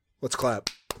playing. Let's clap.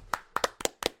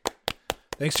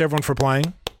 Thanks to everyone for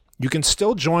playing. You can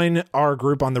still join our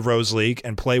group on the Rose League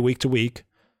and play week to week.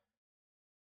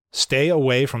 Stay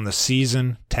away from the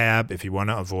season tab if you want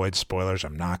to avoid spoilers.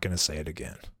 I'm not going to say it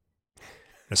again. I'm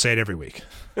going to say it every week.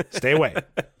 Stay away.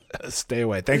 Stay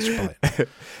away. Thanks for playing.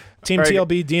 Team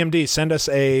TLB DMD, send us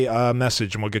a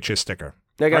message and we'll get you a sticker.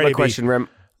 I got my question, Rem.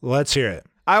 Let's hear it.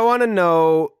 I want to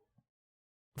know.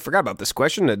 I forgot about this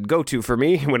question to go to for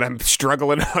me when I'm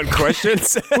struggling on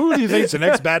questions. Who do you think is the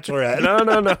next Bachelorette?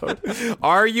 No.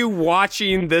 Are you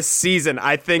watching this season?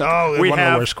 I think we one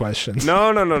have of the worst questions.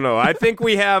 No. I think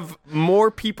we have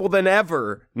more people than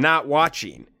ever not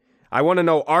watching. I want to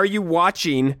know, are you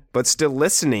watching but still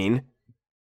listening?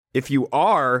 If you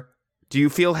are, do you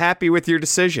feel happy with your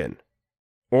decision?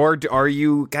 Or are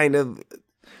you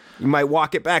you might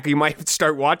walk it back, or you might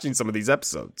start watching some of these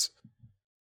episodes?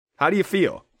 How do you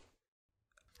feel?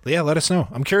 Yeah, let us know.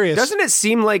 I'm curious. Doesn't it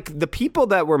seem like the people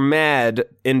that were mad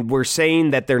and were saying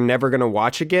that they're never going to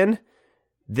watch again,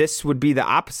 this would be the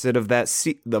opposite of that?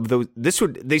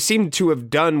 They seem to have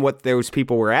done what those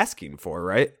people were asking for,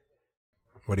 right?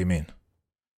 What do you mean?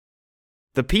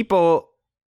 The people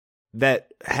that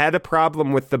had a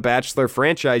problem with the Bachelor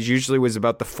franchise usually was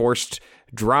about the forced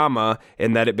drama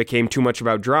and that it became too much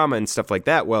about drama and stuff like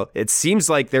that. Well, it seems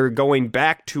like they're going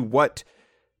back to what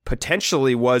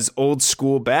potentially was old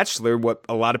school Bachelor, what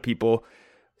a lot of people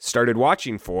started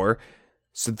watching for.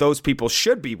 So those people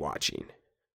should be watching.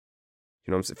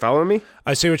 You know what I'm saying? Following me?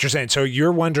 I see what you're saying. So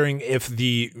you're wondering if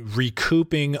the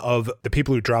recouping of the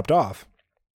people who dropped off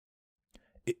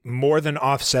more than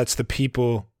offsets the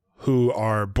people who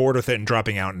are bored with it and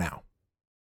dropping out now.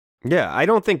 Yeah, I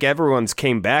don't think everyone's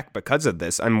came back because of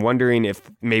this. I'm wondering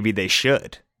if maybe they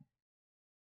should.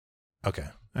 Okay,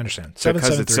 I understand.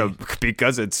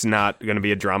 Because it's not going to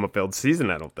be a drama-filled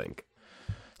season, I don't think.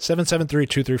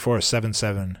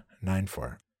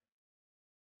 773-234-7794.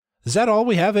 Is that all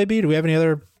we have, AB? Do we have any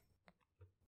other? I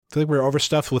feel like we're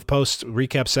overstuffed with post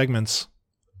recap segments.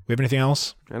 We have anything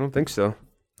else? I don't think so.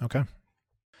 Okay.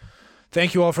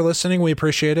 Thank you all for listening. We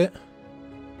appreciate it.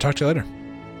 Talk to you later.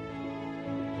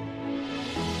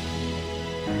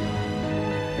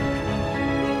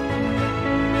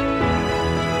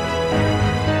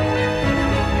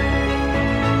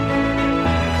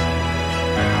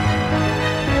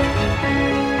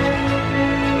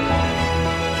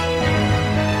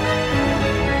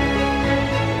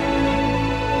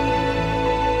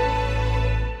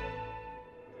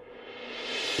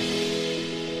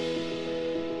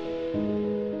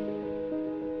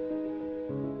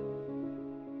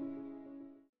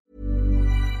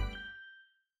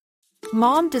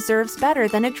 Mom deserves better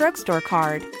than a drugstore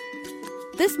card.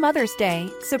 This Mother's Day,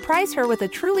 surprise her with a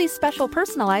truly special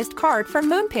personalized card from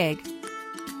Moonpig.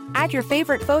 Add your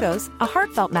favorite photos, a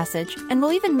heartfelt message, and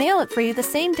we'll even mail it for you the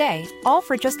same day, all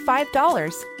for just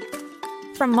 $5.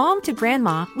 From mom to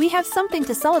grandma, we have something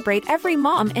to celebrate every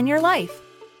mom in your life.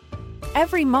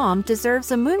 Every mom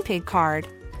deserves a Moonpig card.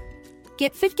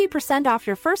 Get 50% off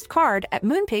your first card at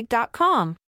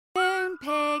Moonpig.com.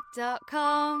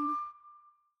 Moonpig.com.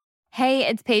 Hey,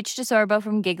 it's Paige DeSorbo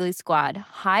from Giggly Squad.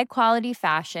 High quality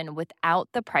fashion without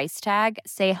the price tag.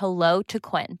 Say hello to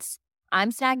Quince. I'm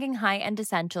snagging high-end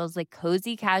essentials like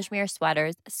cozy cashmere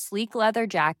sweaters, sleek leather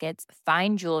jackets,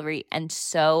 fine jewelry, and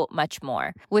so much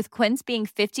more. With Quince being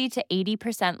 50 to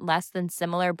 80% less than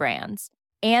similar brands.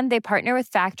 And they partner with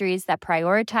factories that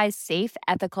prioritize safe,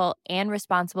 ethical, and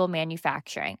responsible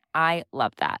manufacturing. I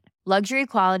love that. Luxury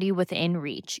quality within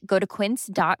reach. Go to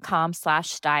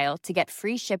quince.com/style to get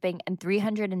free shipping and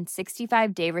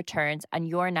 365-day returns on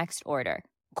your next order.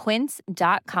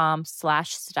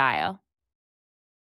 Quince.com/style.